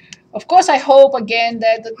Excellent. Of course, I hope again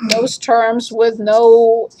that those terms with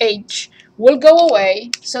no h will go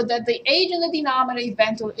away so that the h in the denominator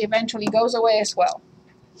eventually goes away as well.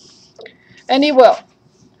 And it will.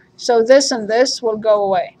 So this and this will go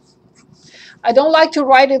away. I don't like to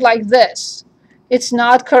write it like this. It's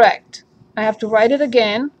not correct. I have to write it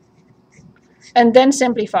again and then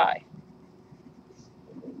simplify.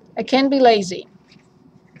 I can't be lazy.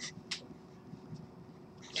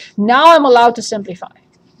 Now I'm allowed to simplify.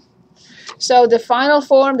 So the final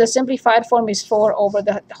form, the simplified form, is 4 over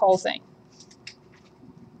the whole thing.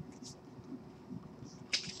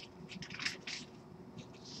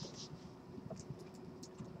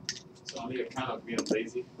 So on the account of being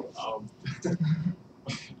lazy,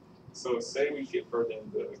 so say we get further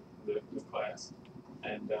in the class,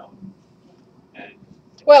 and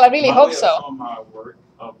Well, I really hope so. On my work,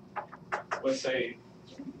 let's say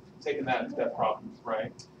taking that problem,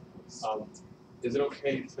 right? Is it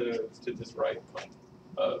okay to just write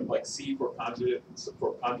like C for conjugate,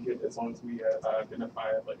 as long as we identify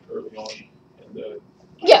it like early on in the?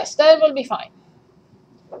 Yes, that will be fine.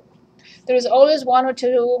 There is always one or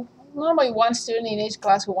two normally one student in each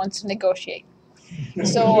class who wants to negotiate.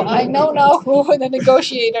 So I know now who the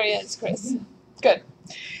negotiator is, Chris. Good.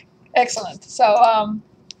 Excellent. So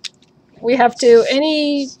we have to,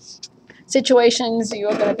 any situations,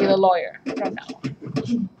 you're going to be the lawyer from now.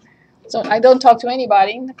 So I don't talk to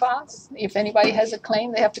anybody in the class. If anybody has a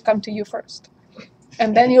claim, they have to come to you first.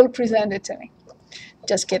 And then you'll present it to me.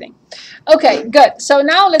 Just kidding. Okay, good. So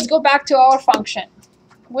now let's go back to our function.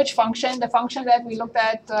 Which function? The function that we looked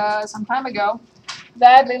at some time ago.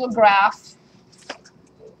 That little graph.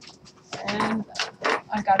 And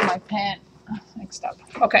I got my pen mixed up.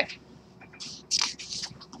 Okay.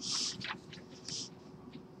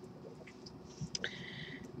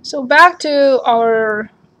 So back to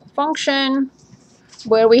our function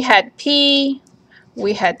where we had p,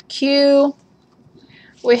 we had q,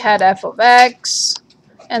 we had f of x,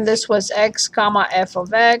 and this was x comma f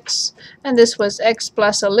of x, and this was x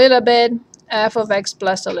plus a little bit, f of x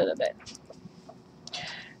plus a little bit.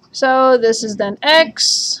 So this is then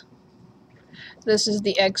x, this is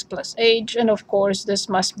the x plus h, and of course this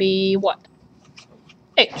must be what?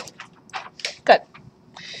 H. Good.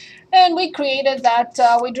 And we created that,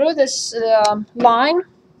 we drew this line,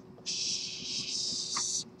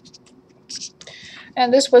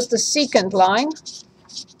 and this was the secant line,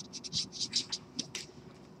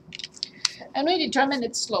 and we determined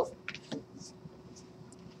its slope.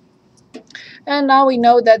 And now we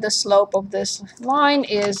know that the slope of this line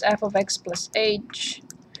is f of x plus h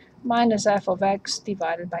minus f of x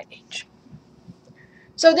divided by h.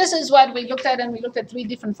 So this is what we looked at, and we looked at 3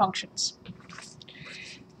 different functions.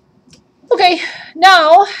 Okay,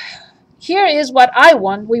 now here is what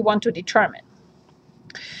we want to determine.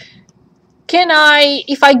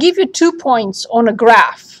 If I give you 2 points on a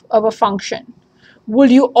graph of a function,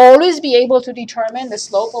 will you always be able to determine the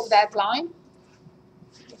slope of that line?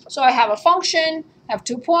 So I have a function, I have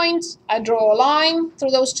 2 points, I draw a line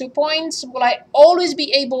through those 2 points. Will I always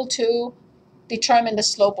be able to determine the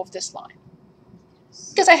slope of this line?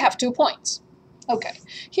 Because I have 2 points. Okay,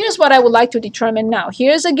 here's what I would like to determine now.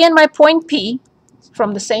 Here's again my point P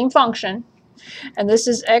from the same function, and this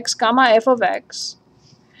is x comma f of x.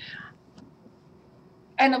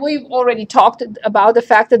 And we've already talked about the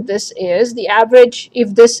fact that this is the average.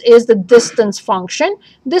 If this is the distance function,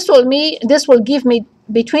 this will give me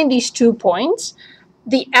between these 2 points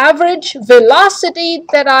the average velocity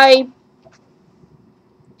that I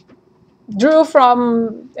drove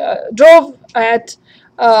at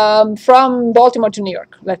from Baltimore to New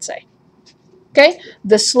York, let's say. Okay,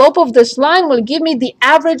 the slope of this line will give me the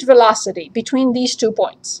average velocity between these 2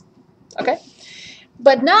 points. Okay,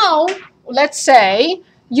 but now let's say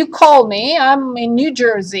you call me, I'm in New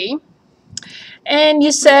Jersey, and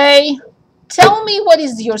you say, tell me what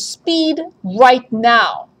is your speed right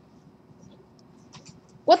now.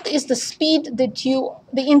 What is the speed that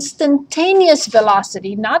the instantaneous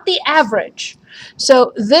velocity, not the average.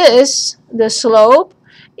 So the slope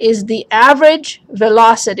is the average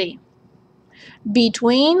velocity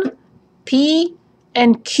between P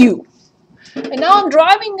and Q. And now I'm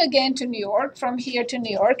driving again to New York, from here to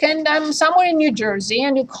New York, and I'm somewhere in New Jersey,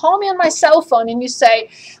 and you call me on my cell phone and you say,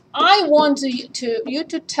 I want you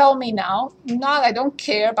to tell me now, I don't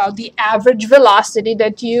care about the average velocity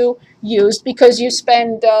that you used, because you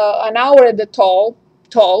spent an hour at the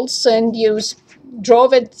tolls and you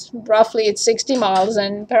drove it roughly at 60 miles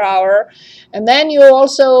per hour, and then you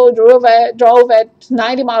also drove at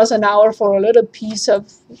 90 miles an hour for a little piece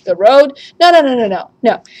of the road.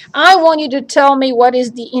 No. I want you to tell me what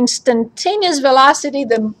is the instantaneous velocity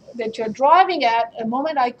that you're driving at the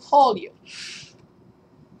moment I call you.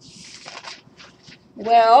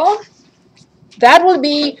 Well, that will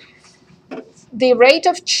be the rate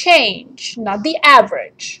of change, not the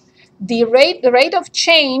average. The rate of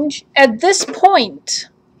change at this point,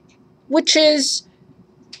 which is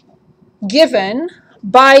given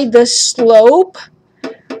by the slope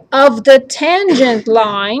of the tangent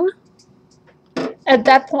line at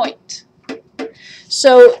that point.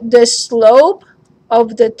 So the slope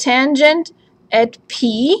of the tangent at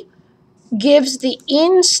P gives the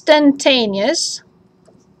instantaneous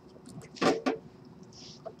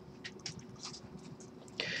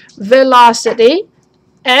velocity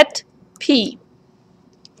at P.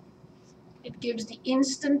 It gives the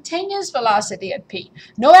instantaneous velocity at P.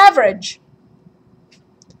 No average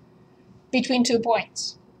between 2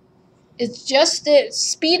 points. It's just the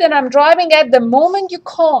speed that I'm driving at the moment you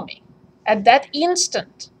call me, at that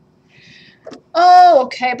instant. Oh,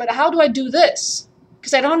 okay, but how do I do this?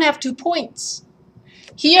 Because I don't have 2 points.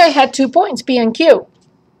 Here I had 2 points, P and Q,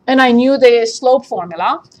 and I knew the slope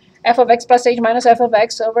formula. f of x plus h minus f of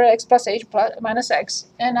x over x plus h plus minus x,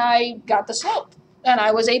 and I got the slope. And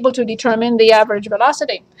I was able to determine the average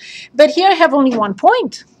velocity. But here I have only one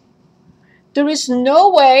point. There is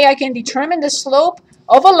no way I can determine the slope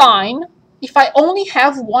of a line if I only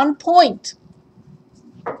have one point.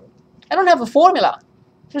 I don't have a formula.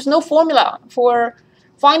 There's no formula for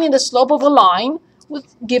finding the slope of a line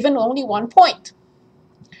with given only one point.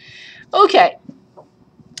 Okay,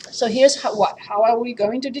 so here's how are we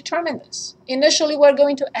going to determine this? Initially, we're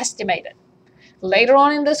going to estimate it. Later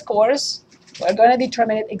on in this course, we're going to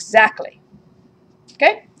determine it exactly.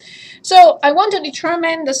 Okay? So I want to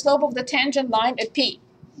determine the slope of the tangent line at P.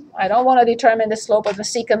 I don't want to determine the slope of the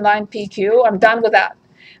secant line PQ. I'm done with that.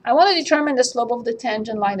 I want to determine the slope of the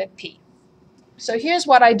tangent line at P. So here's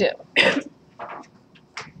what I do.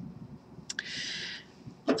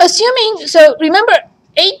 Assuming, so remember,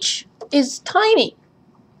 H is tiny.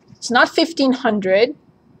 It's not 1500.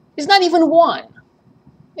 It's not even 1.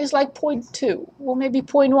 It's like 0.2 or maybe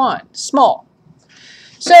 0.1, small.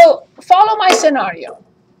 So follow my scenario.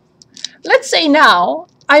 Let's say now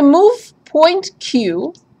I move point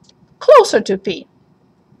Q closer to P.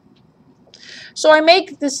 So I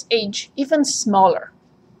make this H even smaller.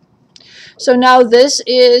 So now this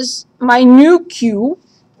is my new Q,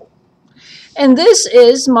 and this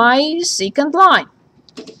is my secant line.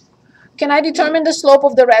 Can I determine the slope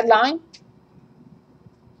of the red line?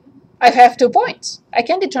 I have 2 points. I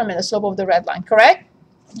can determine the slope of the red line, correct?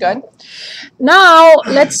 Good. Now,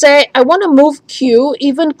 let's say I want to move Q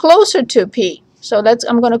even closer to P. So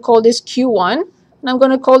I'm going to call this Q1, and I'm going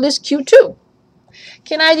to call this Q2.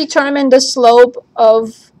 Can I determine the slope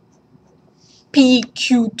of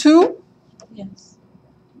PQ2? Yes.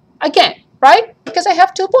 I can, right? Because I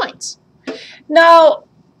have 2 points. Now,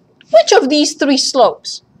 which of these 3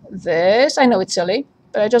 slopes? This, I know it's silly,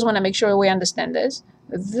 but I just want to make sure we understand this.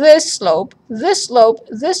 This slope, this slope,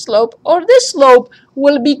 this slope, or this slope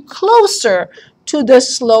will be closer to the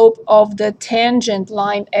slope of the tangent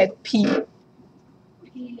line at P.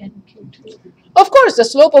 P and Q2. Of course, the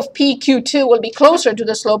slope of PQ2 will be closer to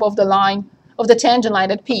the slope of the line of the tangent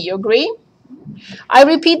line at P. You agree? I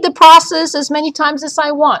repeat the process as many times as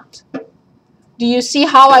I want. Do you see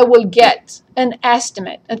how I will get an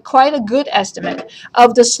estimate, and quite a good estimate,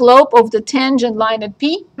 of the slope of the tangent line at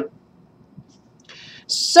P?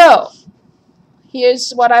 So,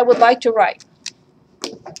 here's what I would like to write.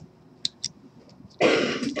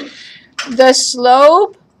 The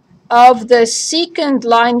slope of the secant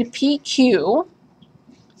line PQ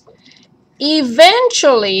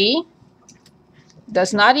eventually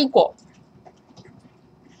does not equal.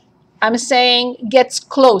 I'm saying gets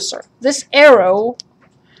closer. This arrow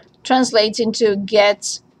translates into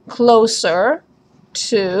gets closer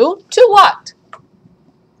to what?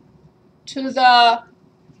 To the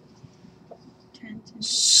Tangent.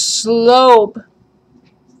 slope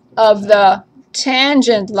of the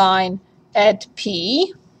tangent line at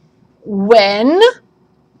P when,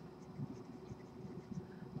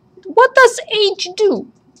 what does H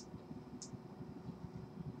do?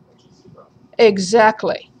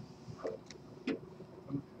 Exactly.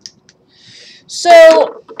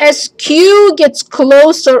 So as Q gets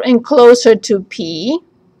closer and closer to P,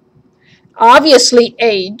 obviously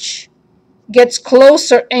H gets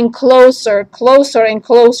closer and closer, closer and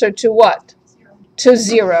closer to what? To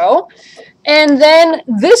 0. And then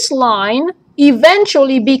this line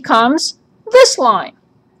eventually becomes this line.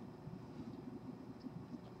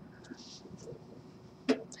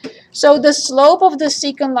 So the slope of the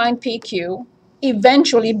secant line PQ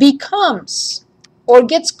eventually becomes or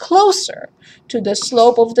gets closer to the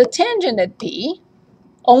slope of the tangent at P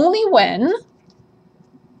only when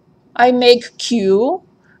I make Q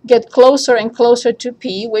get closer and closer to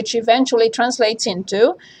P, which eventually translates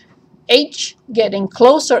into H getting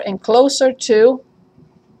closer and closer to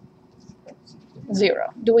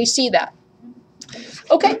 0. Do we see that?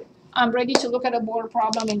 Okay, I'm ready to look at a board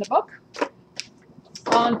problem in the book.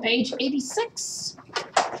 On page 86,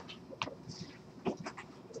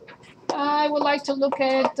 I would like to look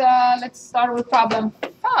at, let's start with problem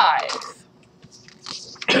 5.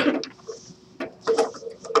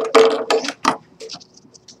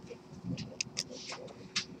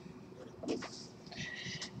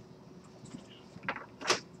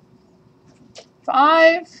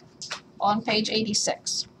 On page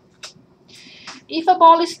 86. If a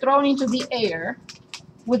ball is thrown into the air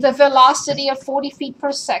with a velocity of 40 feet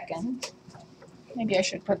per second, maybe I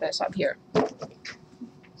should put this up here.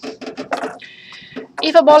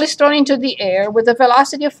 If a ball is thrown into the air with a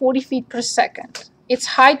velocity of 40 feet per second, its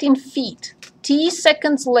height in feet, t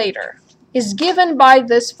seconds later, is given by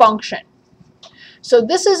this function. So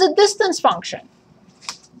this is a distance function,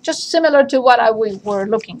 just similar to what we were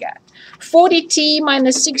looking at. 40t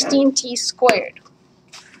minus 16t squared.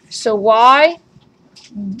 So y,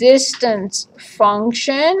 distance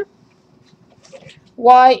function,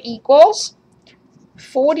 y equals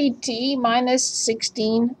 40t minus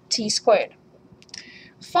 16t squared.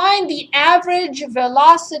 Find the average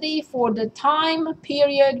velocity for the time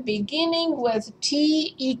period beginning with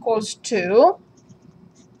t equals 2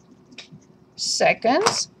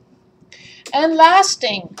 seconds and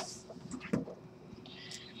lasting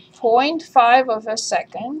 0.5 of a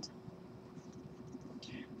second,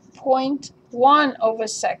 0.1 of a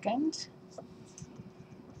second,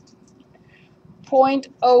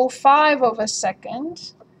 0.05 of a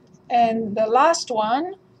second, and the last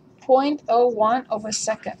one, 0.01 of a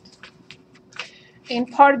second. In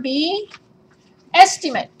part B,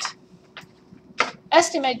 estimate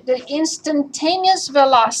the instantaneous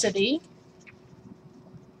velocity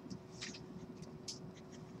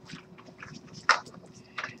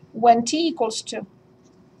when t equals 2.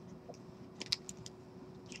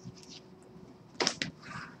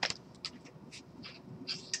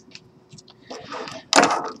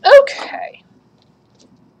 Okay.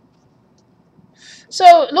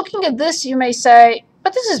 So looking at this, you may say,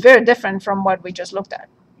 but this is very different from what we just looked at.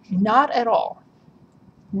 Not at all.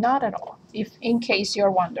 Not at all, if in case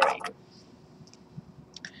you're wondering.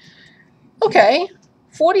 Okay,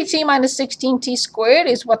 40t minus 16t squared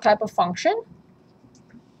is what type of function?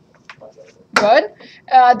 Good.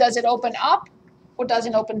 Does it open up or does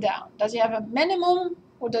it open down? Does it have a minimum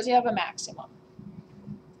or does it have a maximum?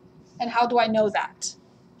 And how do I know that?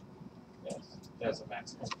 Yes, it has a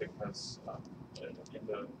maximum because in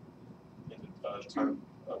the term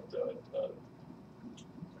of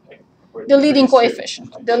the leading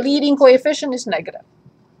coefficient. The leading coefficient is negative.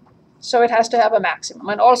 So it has to have a maximum.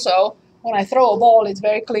 And also, when I throw a ball, it's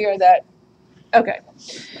very clear that, okay,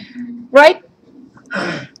 right?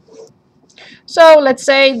 So let's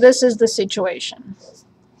say this is the situation.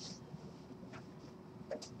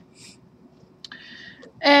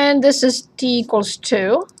 And this is t equals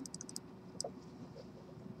 2.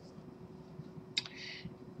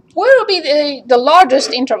 Where will be the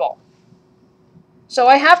largest interval? So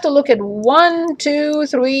I have to look at 1, 2,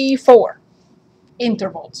 3, 4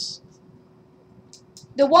 intervals.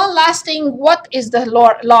 The one lasting, what is the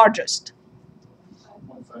largest?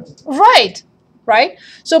 Right, right?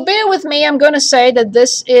 So bear with me. I'm going to say that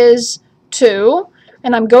this is 2,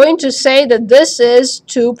 and I'm going to say that this is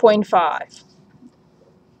 2.5.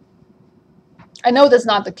 I know that's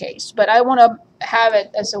not the case, but I want to have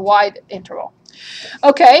it as a wide interval.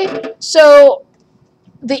 Okay, so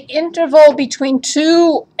the interval between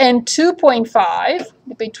 2 and 2.5,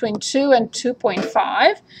 between 2 and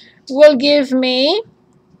 2.5, will give me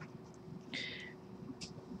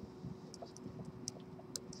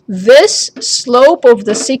this slope of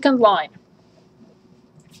the secant line.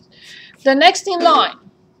 The next in line,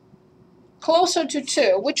 closer to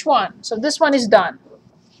 2, which one? So this one is done.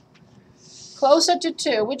 Closer to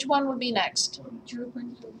 2, which one will be next?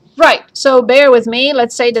 0.2. Right, so bear with me.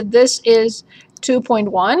 Let's say that this is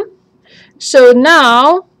 2.1. So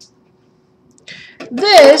now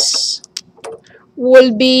this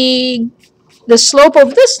will be, the slope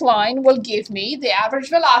of this line will give me the average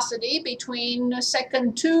velocity between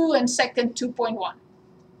second 2 and second 2.1.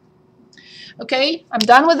 Okay, I'm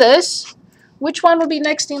done with this. Which one will be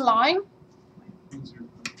next in line?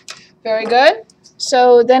 Very good.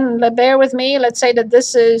 So then bear with me. Let's say that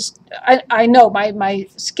this is, I know my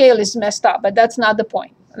scale is messed up, but that's not the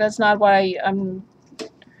point. That's not what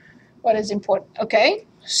what is important. Okay,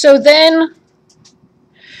 so then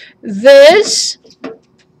this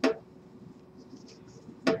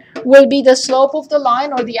will be the slope of the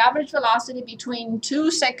line, or the average velocity between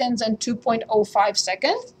 2 seconds and 2.05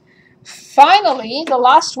 seconds. Finally, the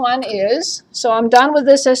last one is, so I'm done with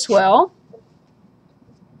this as well.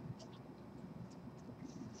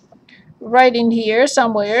 Right in here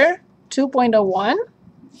somewhere, 2.01.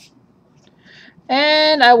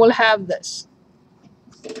 And I will have this.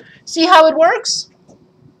 See how it works?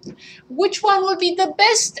 Which one will be the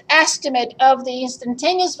best estimate of the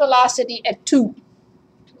instantaneous velocity at 2?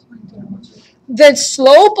 The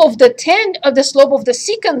slope of the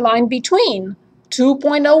secant line between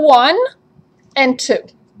 2.01 and 2.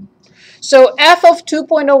 So f of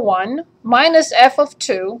 2.01 minus f of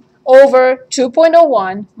 2 over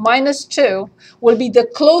 2.01 minus 2 will be the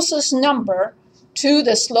closest number to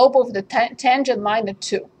the slope of the tangent line at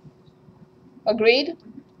 2. Agreed?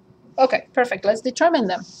 Okay, perfect. Let's determine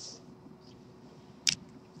them.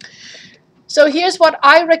 So here's what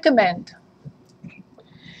I recommend.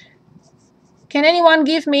 Can anyone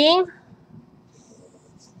give me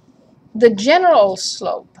the general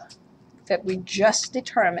slope that we just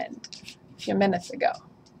determined a few minutes ago?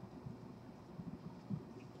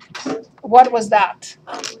 What was that?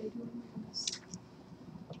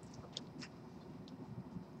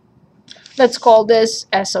 Let's call this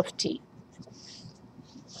S of t.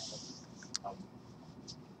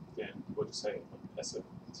 Then we'll just say S of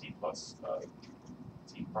t plus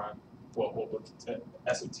t prime. Well, what's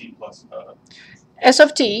S of t plus S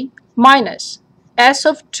of t minus S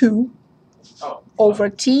of 2 oh, over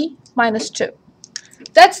t minus 2.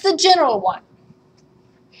 That's the general one.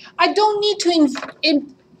 I don't need to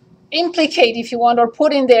implicate, if you want, or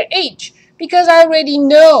put in there h, because I already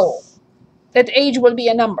know that h will be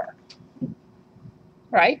a number,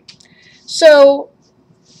 right? So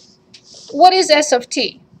what is S of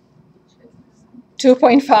t?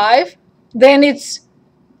 2.5. Then it's,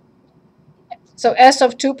 so S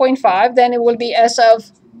of 2.5, then it will be S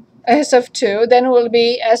of 2, then it will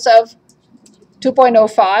be S of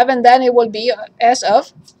 2.05, and then it will be S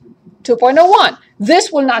of 2.01.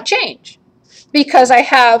 This will not change because I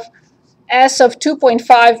have S of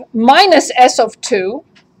 2.5 minus S of 2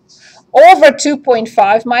 over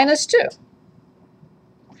 2.5 minus 2.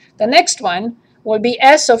 The next one will be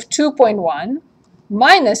S of 2.1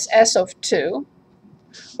 minus S of 2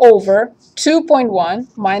 over 2.1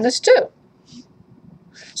 minus 2.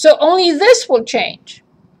 So only this will change.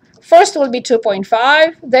 First will be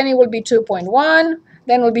 2.5, then it will be 2.1,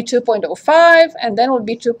 then it will be 2.05, and then it will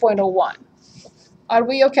be 2.01. Are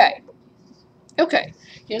we okay? Okay,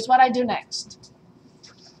 here's what I do next.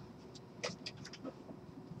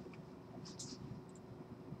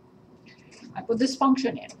 I put this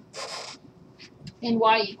function in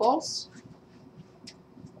y equals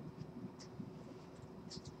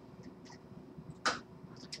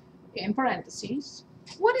in parentheses.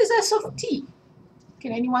 What is S of t?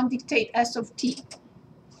 Can anyone dictate S of t?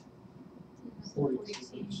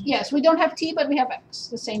 Yes, we don't have t, but we have x.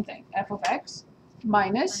 The same thing. F of x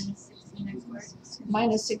minus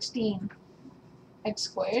 16 x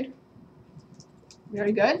squared.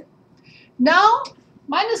 Very good. Now,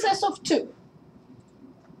 minus S of 2.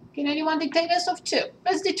 Can anyone dictate S of 2?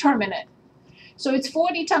 Let's determine it. So it's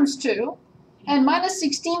 40 times 2, and minus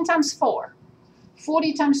 16 times 4.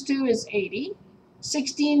 40 times 2 is 80.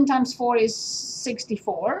 16 times 4 is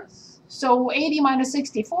 64. So 80 minus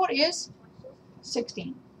 64 is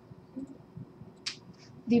 16.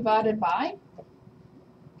 Divided by,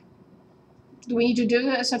 do we need to do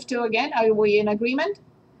S of 2 again? Are we in agreement?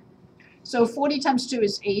 So 40 times 2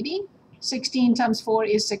 is 80. 16 times 4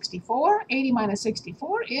 is 64. 80 minus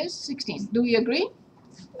 64 is 16. Do we agree?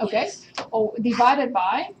 Okay. Oh, divided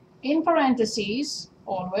by, in parentheses,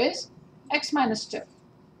 always, x minus 2.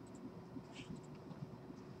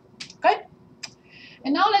 Okay?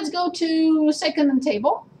 And now let's go to second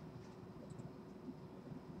table.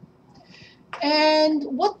 And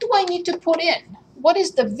what do I need to put in? What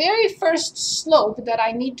is the very first slope that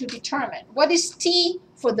I need to determine? What is t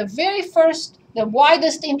for the very first, the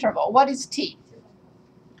widest interval? What is t?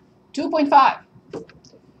 2.5.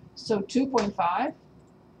 So 2.5.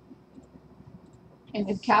 And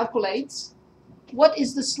it calculates what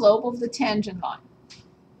is the slope of the tangent line.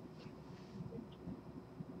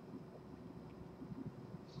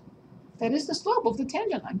 That is the slope of the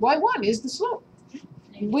tangent line. y1 is the slope.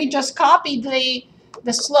 We just copied the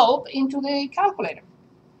slope into the calculator.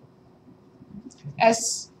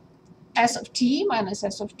 S of t minus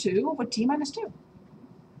S of 2 over t minus 2.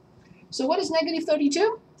 So what is negative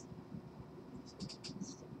 32?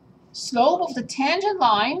 Slope of the tangent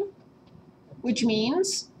line, which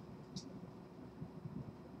means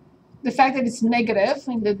the fact that it's negative,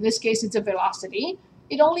 in this case it's a velocity,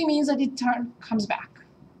 it only means that it comes back.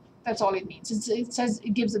 That's all it means. It says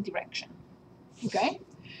it gives a direction. Okay?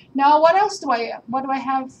 Now what else do I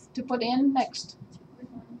have to put in next?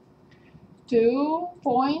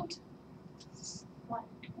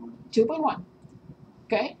 2.1.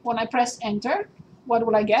 Okay, when I press enter, what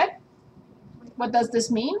will I get? What does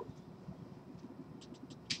this mean?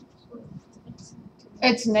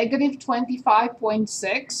 It's negative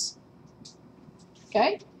 25.6.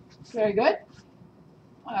 Okay, very good.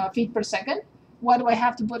 Feet per second. What do I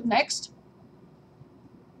have to put next?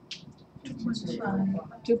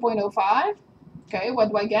 2.05. Okay, what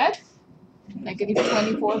do I get? Negative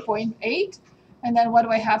 24.8. And then what do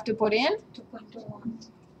I have to put in?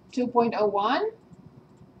 2.01.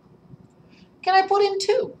 Can I put in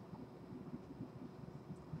 2?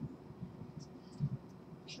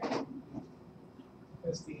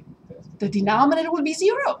 The denominator will be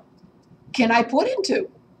 0. Can I put in 2?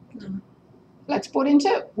 Let's put in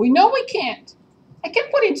 2. We know we can't. I can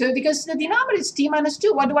put in 2 because the denominator is t minus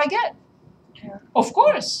 2. What do I get? Of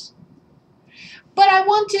course. But I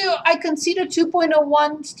consider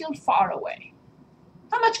 2.01 still far away.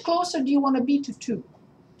 How much closer do you want to be to 2?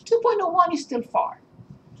 2.01 is still far.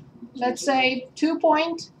 Let's say 2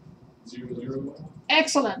 point. 0.0.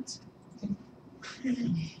 Excellent.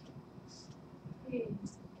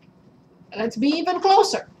 Let's be even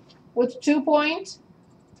closer with 2 point.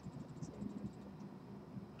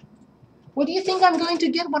 What do you think I'm going to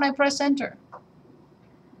get when I press enter?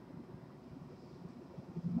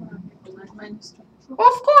 Minus 2.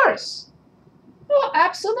 Of course. Oh,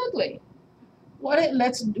 absolutely.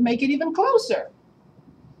 Let's make it even closer.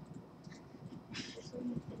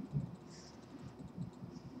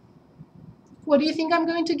 What do you think I'm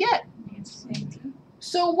going to get?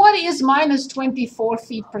 So what is minus 24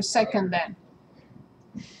 feet per second then?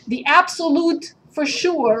 The absolute for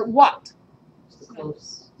sure what?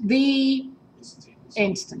 The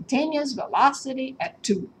instantaneous velocity at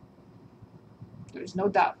 2. There's no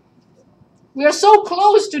doubt. We are so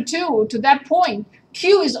close to 2, to that point.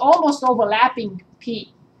 Q is almost overlapping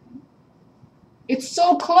P. It's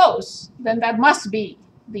so close, then that must be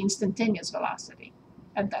the instantaneous velocity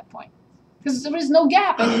at that point. Because there is no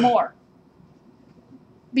gap anymore.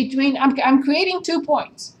 Between, I'm creating 2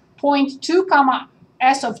 points. Point 2 comma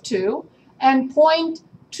S of 2 and point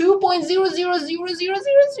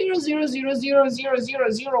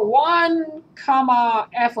 2.000000000000001 comma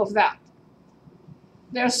F of that.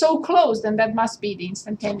 They're so close, then that must be the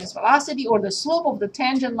instantaneous velocity or the slope of the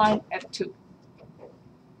tangent line at 2.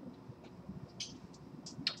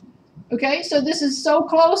 Okay, so this is so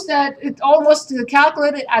close that it almost, the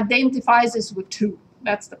calculator identifies this with 2.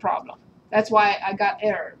 That's the problem. That's why I got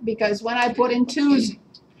error. Because when I put in 2's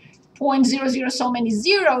 0.00 so many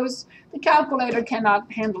zeros, the calculator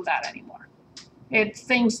cannot handle that anymore. It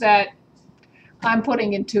thinks that I'm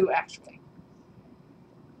putting in 2 actually.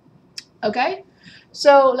 Okay?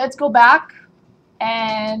 So let's go back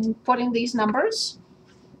and put in these numbers.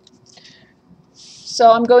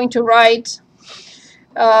 So I'm going to write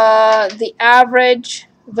the average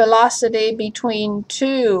velocity between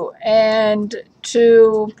 2 and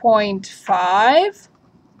 2.5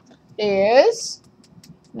 is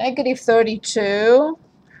negative 32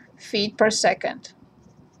 feet per second.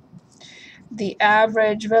 The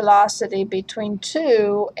average velocity between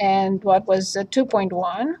 2 and what was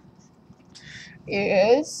 2.1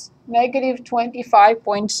 is negative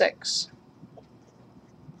 25.6.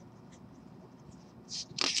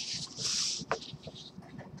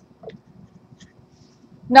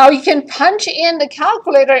 Now you can punch in the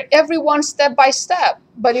calculator every one step by step,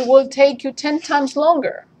 but it will take you 10 times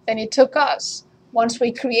longer than it took us once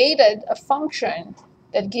we created a function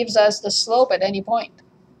that gives us the slope at any point,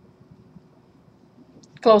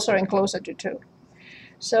 closer and closer to 2.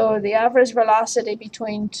 So the average velocity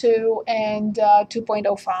between 2 and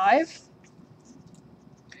 2.05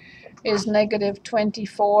 is negative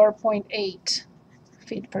 24.8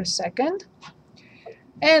 feet per second.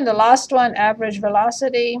 And the last one, average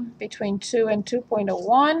velocity between 2 and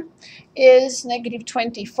 2.01 is negative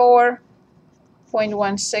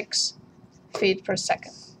 24.16 feet per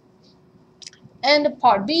second. And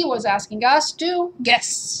part B was asking us to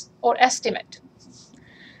guess or estimate.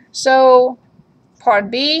 So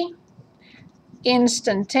part B,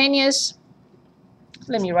 instantaneous,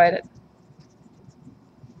 let me write it.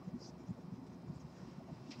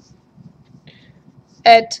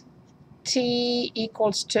 At t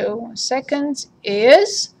equals 2 seconds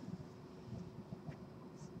is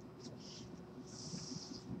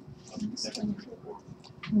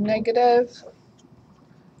negative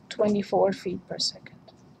 24 feet per second.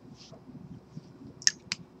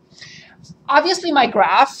 Obviously my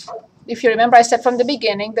graph, if you remember I said from the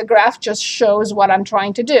beginning, the graph just shows what I'm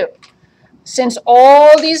trying to do. Since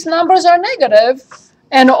all these numbers are negative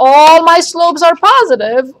and all my slopes are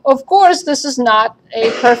positive, of course this is not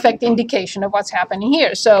a perfect indication of what's happening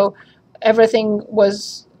here. So everything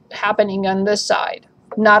was happening on this side,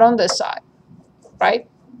 not on this side, right?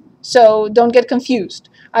 So don't get confused.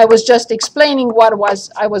 I was just explaining what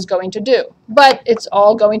I was going to do. But it's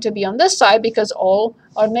all going to be on this side because all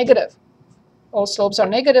are negative. All slopes are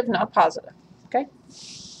negative, not positive. Okay?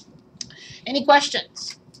 Any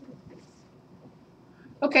questions?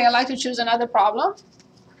 Okay, I'd like to choose another problem.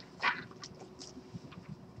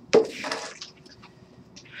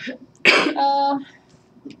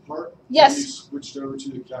 The part Yes. that you switched over to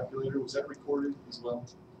the calculator, was that recorded as well?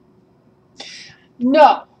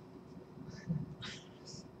 No.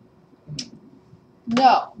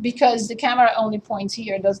 No, because the camera only points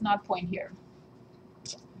here, does not point here.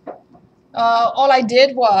 All I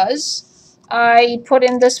did was I put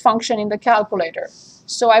in this function in the calculator.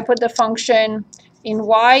 So I put the function in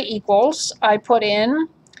y equals, I put in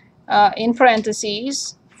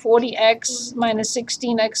parentheses, 40x minus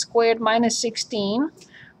 16x squared minus 16,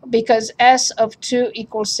 because s of 2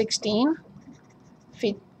 equals 16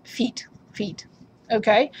 feet,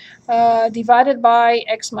 okay, divided by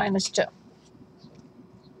x minus 2.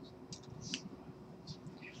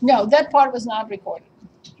 No, that part was not recorded.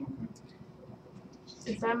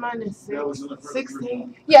 Is that minus That was in the first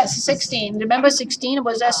 16? Yes, 16. Remember 16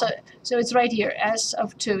 was s, so it's right here. S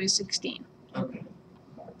of 2 is 16. Okay.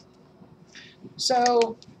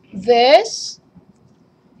 So this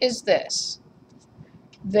is this.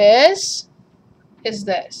 This is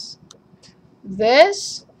this.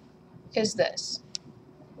 This is this.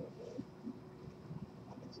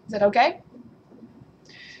 Is that okay?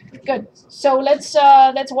 Good. So let's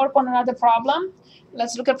work on another problem.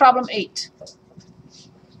 Let's look at problem 8.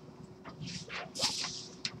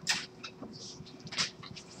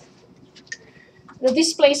 The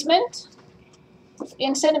displacement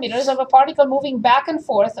in centimeters of a particle moving back and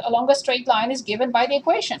forth along a straight line is given by the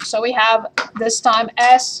equation. So we have this time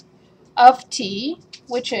s of t,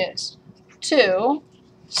 which is 2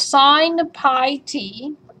 sine pi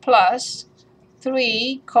t plus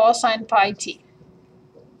 3 cosine pi t,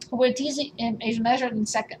 where t is measured in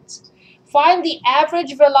seconds. Find the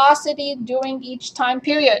average velocity during each time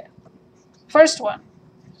period. First one,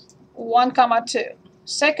 1, 2.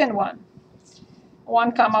 Second one,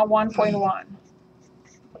 1, 1.1.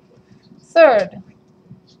 Third,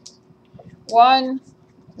 1,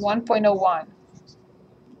 1.01.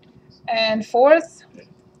 And fourth,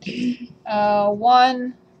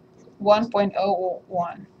 1,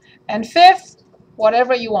 1.01. And fifth,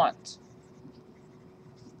 whatever you want.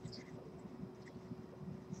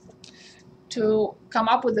 To come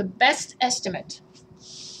up with the best estimate.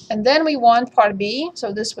 And then we want part B,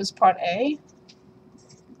 so this was part A.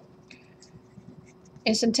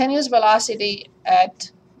 Instantaneous velocity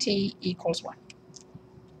at t equals 1.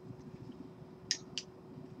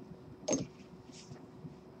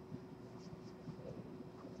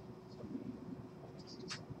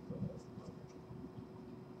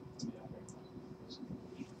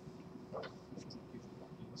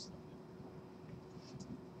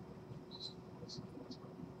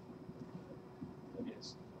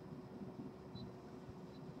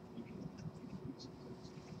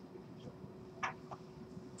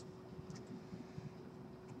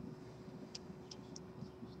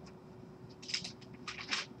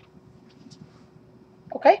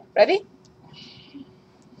 Okay, ready?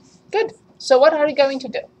 Good. So what are we going to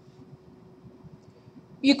do?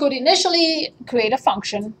 You could initially create a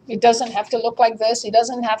function. It doesn't have to look like this. It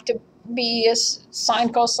doesn't have to be a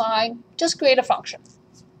sine, cosine. Just create a function.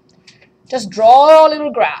 Just draw a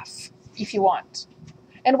little graph if you want.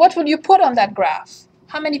 And what will you put on that graph?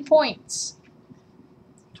 How many points?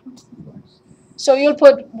 So you'll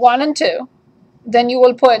put 1 and 2. Then you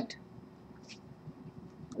will put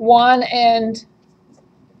 1 and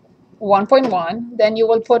 1.1. Then you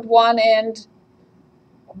will put 1 and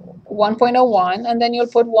 1.01, and then you'll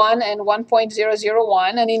put 1 and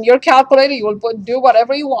 1.001, and in your calculator you will do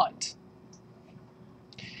whatever you want.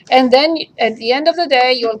 And then at the end of the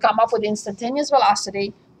day you will come up with instantaneous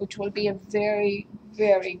velocity, which will be a very,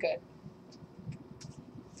 very good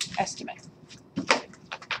estimate.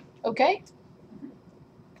 Okay?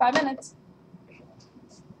 5 minutes.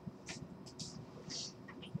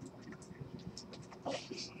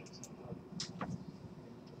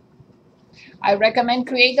 I recommend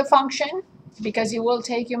create the function because it will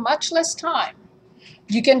take you much less time.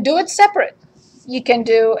 You can do it separate. You can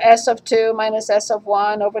do s of 2 minus s of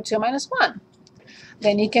 1 over 2 minus 1.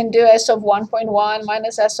 Then you can do s of 1.1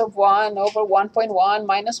 minus s of 1 over 1.1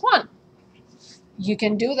 minus 1. You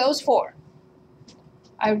can do those 4.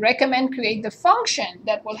 I recommend create the function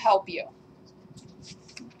that will help you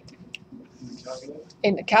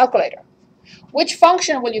in the calculator. Which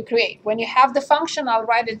function will you create? When you have the function, I'll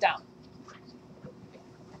write it down.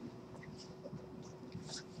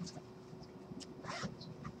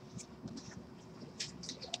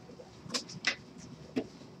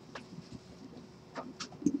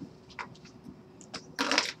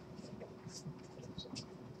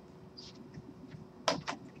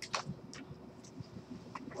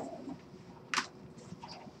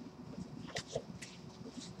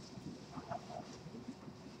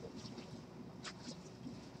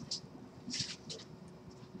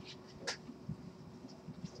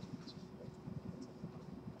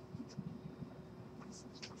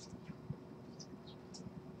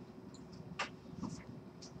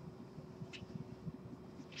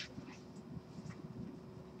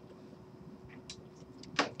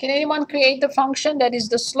 Can anyone create the function that is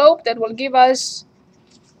the slope that will give us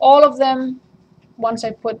all of them once I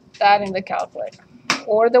put that in the calculator?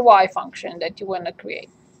 Or the y function that you want to create?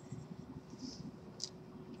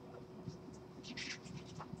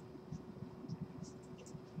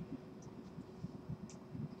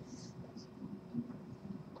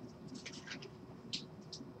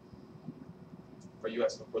 Are you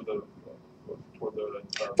asking for the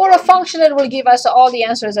For a function that will give us all the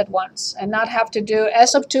answers at once and not have to do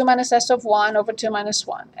s of 2 minus s of 1 over 2 minus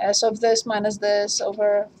 1, s of this minus this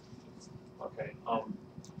over... Okay,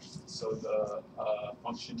 so the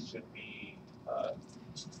function should be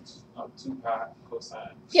 2 pi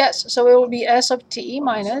cosine. Yes, so it will be s of t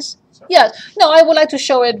minus... Sorry. Yes, no, I would like to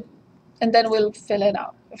show it and then we'll fill it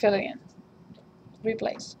in.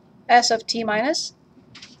 Replace. S of t minus...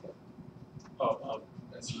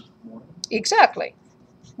 That's more. Exactly,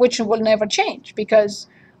 which will never change because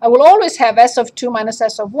I will always have s of 2 minus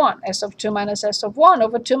s of 1, s of 2 minus s of 1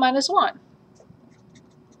 over 2 minus 1.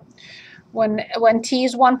 When t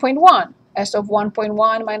is 1.1, s of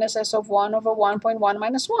 1.1 minus s of 1 over 1.1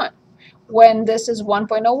 minus 1. When this is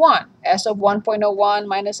 1.01, s of 1.01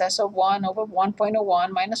 minus s of 1 over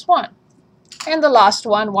 1.01 minus 1. And the last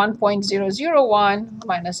one, 1.001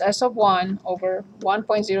 minus s of 1 over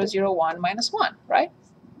 1.001 minus 1, right?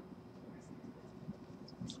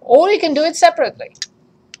 Or you can do it separately.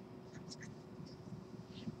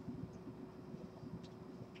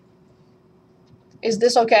 Is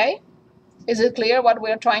this okay? Is it clear what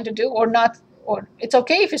we're trying to do or not? Or it's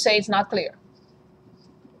okay if you say it's not clear.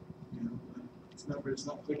 It's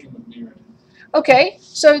not clicking with me right now. Okay,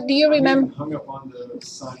 so do you remember? I'm hung up on the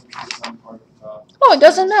sine cosine part at the top. Oh, it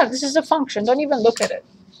doesn't matter. This is a function. Don't even look at it.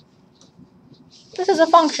 This is a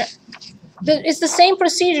function. It's the same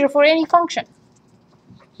procedure for any function.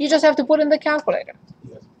 You just have to put in the calculator.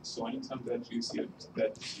 Yeah. So anytime that you see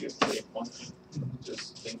a straight function,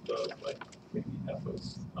 just think of like maybe f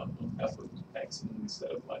of x instead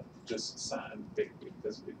of like just sine big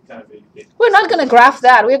because it kind of We're not going to graph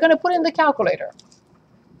that. We're going to put in the calculator.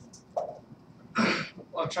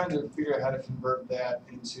 Well, I'm trying to figure out how to convert that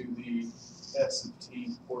into the s of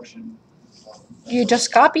t portion. You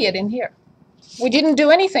just copy it in here. We didn't do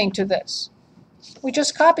anything to this. We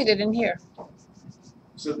just copied it in here.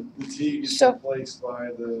 So the t is So- replaced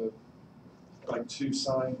by the like 2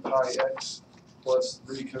 sine pi x plus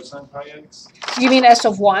 3 cosine pi x? You mean s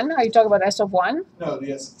of 1? Are you talking about s of 1? No,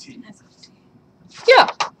 the s of t. Yeah.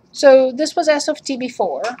 So this was s of t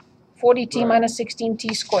before, 40t Right. minus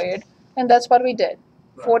 16t squared, and that's what we did.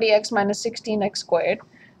 Right. 40x minus 16x squared.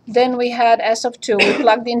 Then we had s of 2. We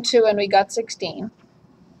plugged in 2 and we got 16.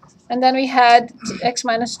 And then we had x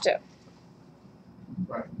minus 2.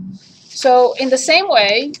 Right. So in the same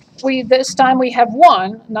way, this time we have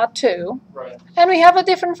 1, not 2, Right. and we have a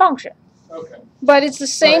different function. Okay. But it's the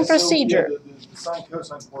same Right, so, procedure. yeah, the sine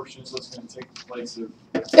cosine portion is what's going to take the place of.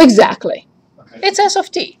 Exactly. Okay. It's s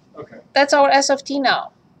of t. Okay. That's our s of t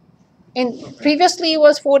now. Okay. Previously it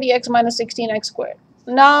was 40x minus 16x squared.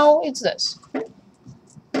 Now it's this.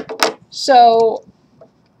 So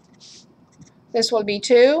this will be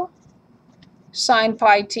 2 sine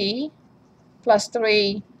pi t plus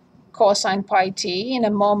 3 cosine pi t. In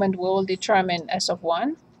a moment we will determine s of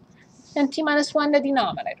 1. And t minus 1 the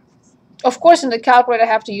denominator. Of course in the calculator I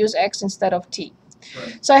have to use x instead of t.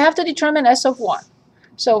 Right. So I have to determine s of 1.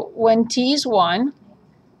 So when t is 1,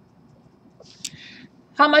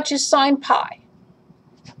 how much is sine pi?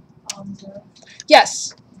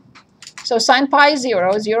 Yes. So sine pi is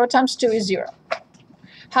 0. 0 times 2 is 0.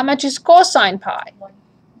 How much is cosine pi?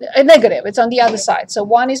 Negative. It's on the other side. So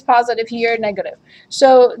 1 is positive here, negative.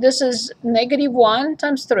 So this is negative 1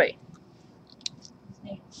 times 3.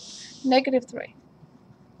 Negative 3.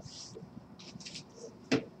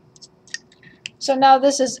 So now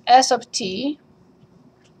this is s of t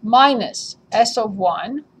minus s of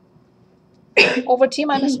 1 over t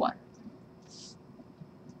minus 1.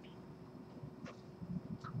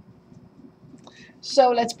 So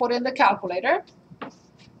let's put in the calculator.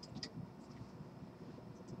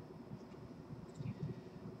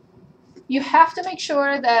 You have to make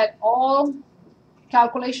sure that all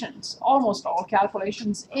calculations, almost all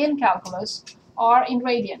calculations in calculus are in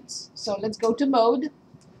radians. So let's go to mode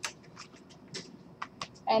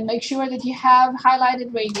and make sure that you have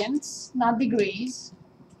highlighted radians, not degrees.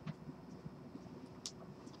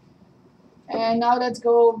 And now let's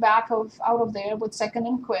go back out of there with second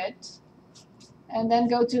and quit. And then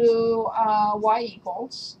go to y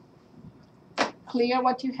equals. Clear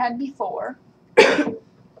what you had before.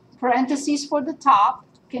 Parentheses for the top.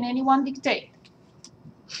 Can anyone dictate?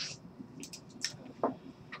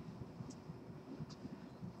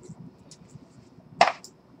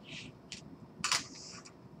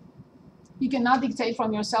 You cannot dictate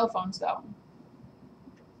from your cell phones, though.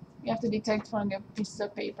 You have to dictate from your pieces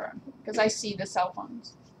of paper, because I see the cell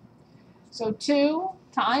phones. So 2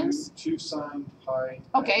 times. 2 sine pi.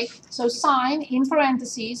 Okay, so sine in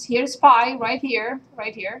parentheses. Here's pi right here,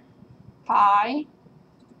 pi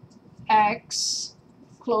x,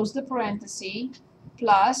 close the parenthesis,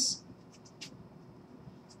 plus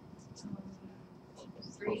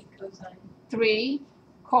 3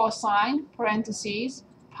 cosine, parentheses,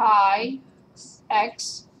 pi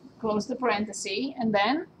x, close the parenthesis, and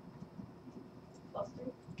then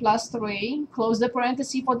plus 3, close the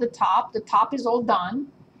parenthesis for the top. The top is all done.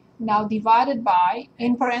 Now divided by,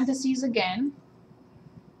 in parentheses again,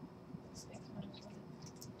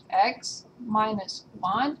 x minus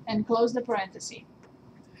 1, and close the parenthesis.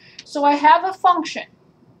 So I have a function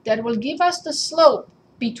that will give us the slope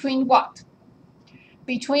between what?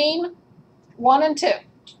 Between 1 and 2.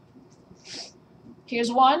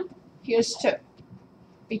 Here's 1, here's 2.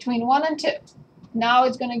 Between 1 and 2. Now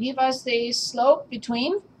it's going to give us the slope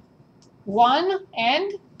between 1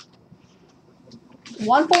 and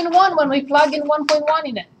 1.1 when we plug in 1.1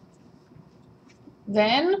 in it.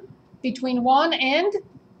 Then between 1 and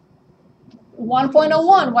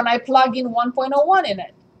 1.01 when I plug in 1.01 in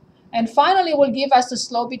it. And finally will give us the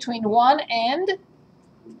slope between 1 and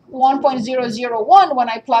 1.001 when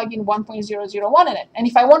I plug in 1.001 in it. And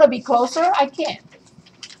if I want to be closer, I can,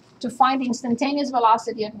 to find the instantaneous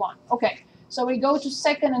velocity at 1. Okay, so we go to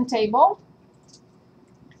second table.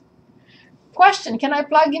 Question, can I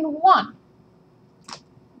plug in 1?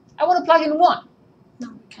 I want to plug in 1.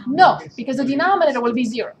 No, we can't. No, because the denominator will be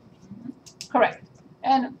 0. Correct.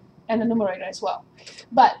 And the numerator as well.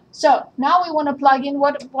 But, so, now we want to plug in,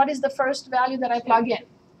 what is the first value that I plug in?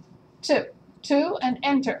 2. 2 and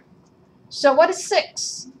enter. So what is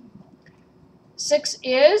 6? 6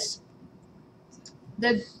 is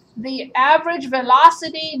the average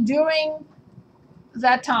velocity during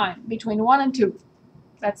that time, between 1 and 2.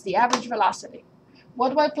 That's the average velocity.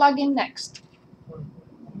 What do I plug in next?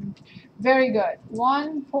 Very good.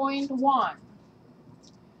 1.1.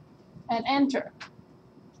 And enter.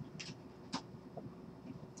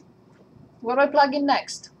 What do I plug in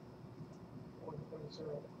next?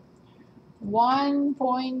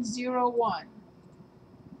 1.01.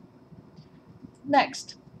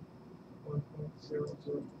 Next.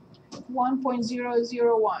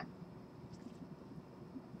 1.001.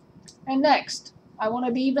 And next, I want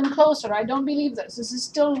to be even closer. I don't believe this. This is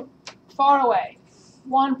still far away.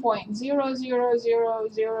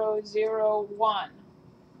 1.000001.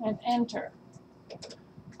 And enter.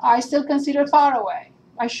 I still consider far away.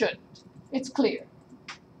 I shouldn't. It's clear.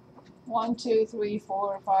 1, 2, 3,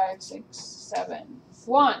 4, 5, 6, 7,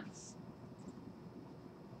 1.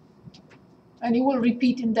 And you will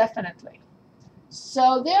repeat indefinitely.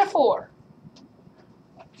 So therefore,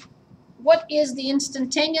 what is the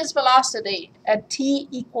instantaneous velocity at t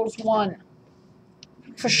equals 1?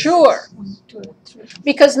 For sure. 1, 2, 3.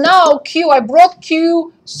 Because now q, I brought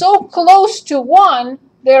q so close to 1,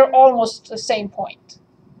 they're almost the same point.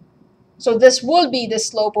 So this will be the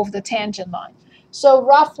slope of the tangent line. So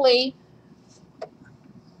roughly,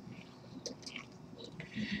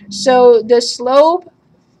 so the slope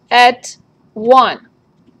at 1,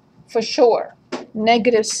 for sure,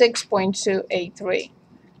 negative 6.283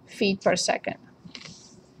 feet per second.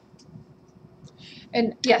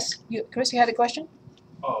 And yes, Chris, you had a question?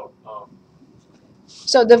 Oh,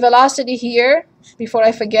 So the velocity here, before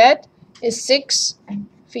I forget, is 6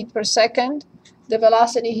 feet per second. The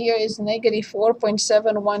velocity here is negative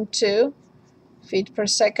 4.712 feet per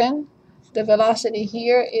second. The velocity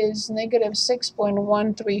here is negative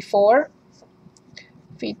 6.134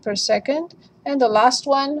 feet per second. And the last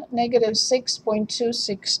one, negative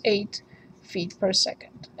 6.268 feet per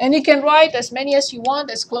second. And you can write as many as you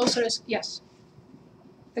want, as closer as, yes.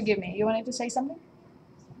 Forgive me, you wanted to say something?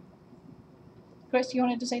 Chris, you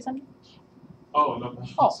wanted to say something? oh, no.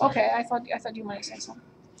 Oh, sorry. okay, I thought you might say something.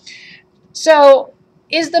 So,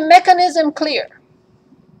 is the mechanism clear?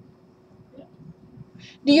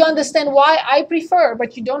 Do you understand why I prefer,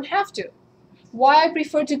 but you don't have to, why I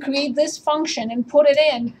prefer to create this function and put it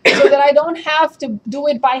in so that I don't have to do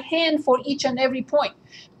it by hand for each and every point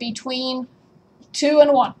between 2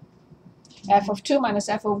 and 1. F of 2 minus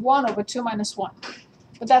f of 1 over 2 minus 1.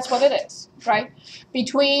 But that's what it is, right?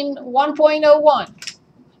 Between 1.01,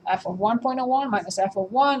 f of 1.01 minus f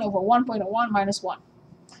of 1 over 1.01 minus 1.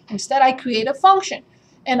 Instead, I create a function,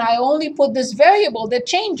 and I only put this variable that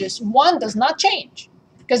changes. 1 does not change,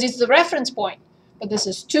 because it's the reference point. But this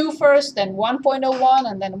is 2 first, then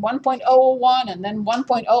 1.01, and then 1.001, and then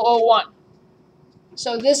 1.001.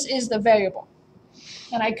 So this is the variable.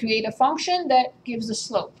 And I create a function that gives the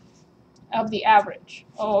slope of the average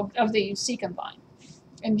of the secant line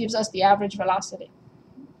and gives us the average velocity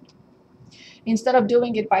instead of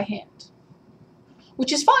doing it by hand,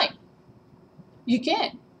 which is fine. You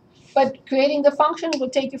can. But creating the function will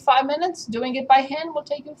take you 5 minutes. Doing it by hand will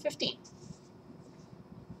take you 15.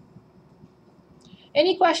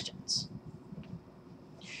 Any questions?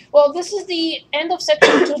 Well, this is the end of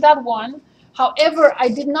section 2.1. However, I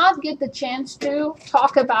did not get the chance to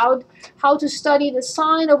talk about how to study the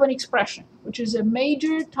sign of an expression, which is a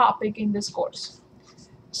major topic in this course.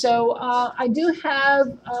 So I do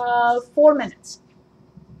have 4 minutes.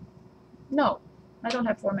 No, I don't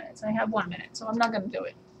have 4 minutes. I have 1 minute, so I'm not going to do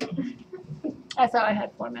it. I thought I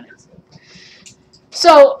had 4 minutes.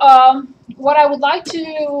 So what I would like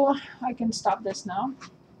to, I can stop this now.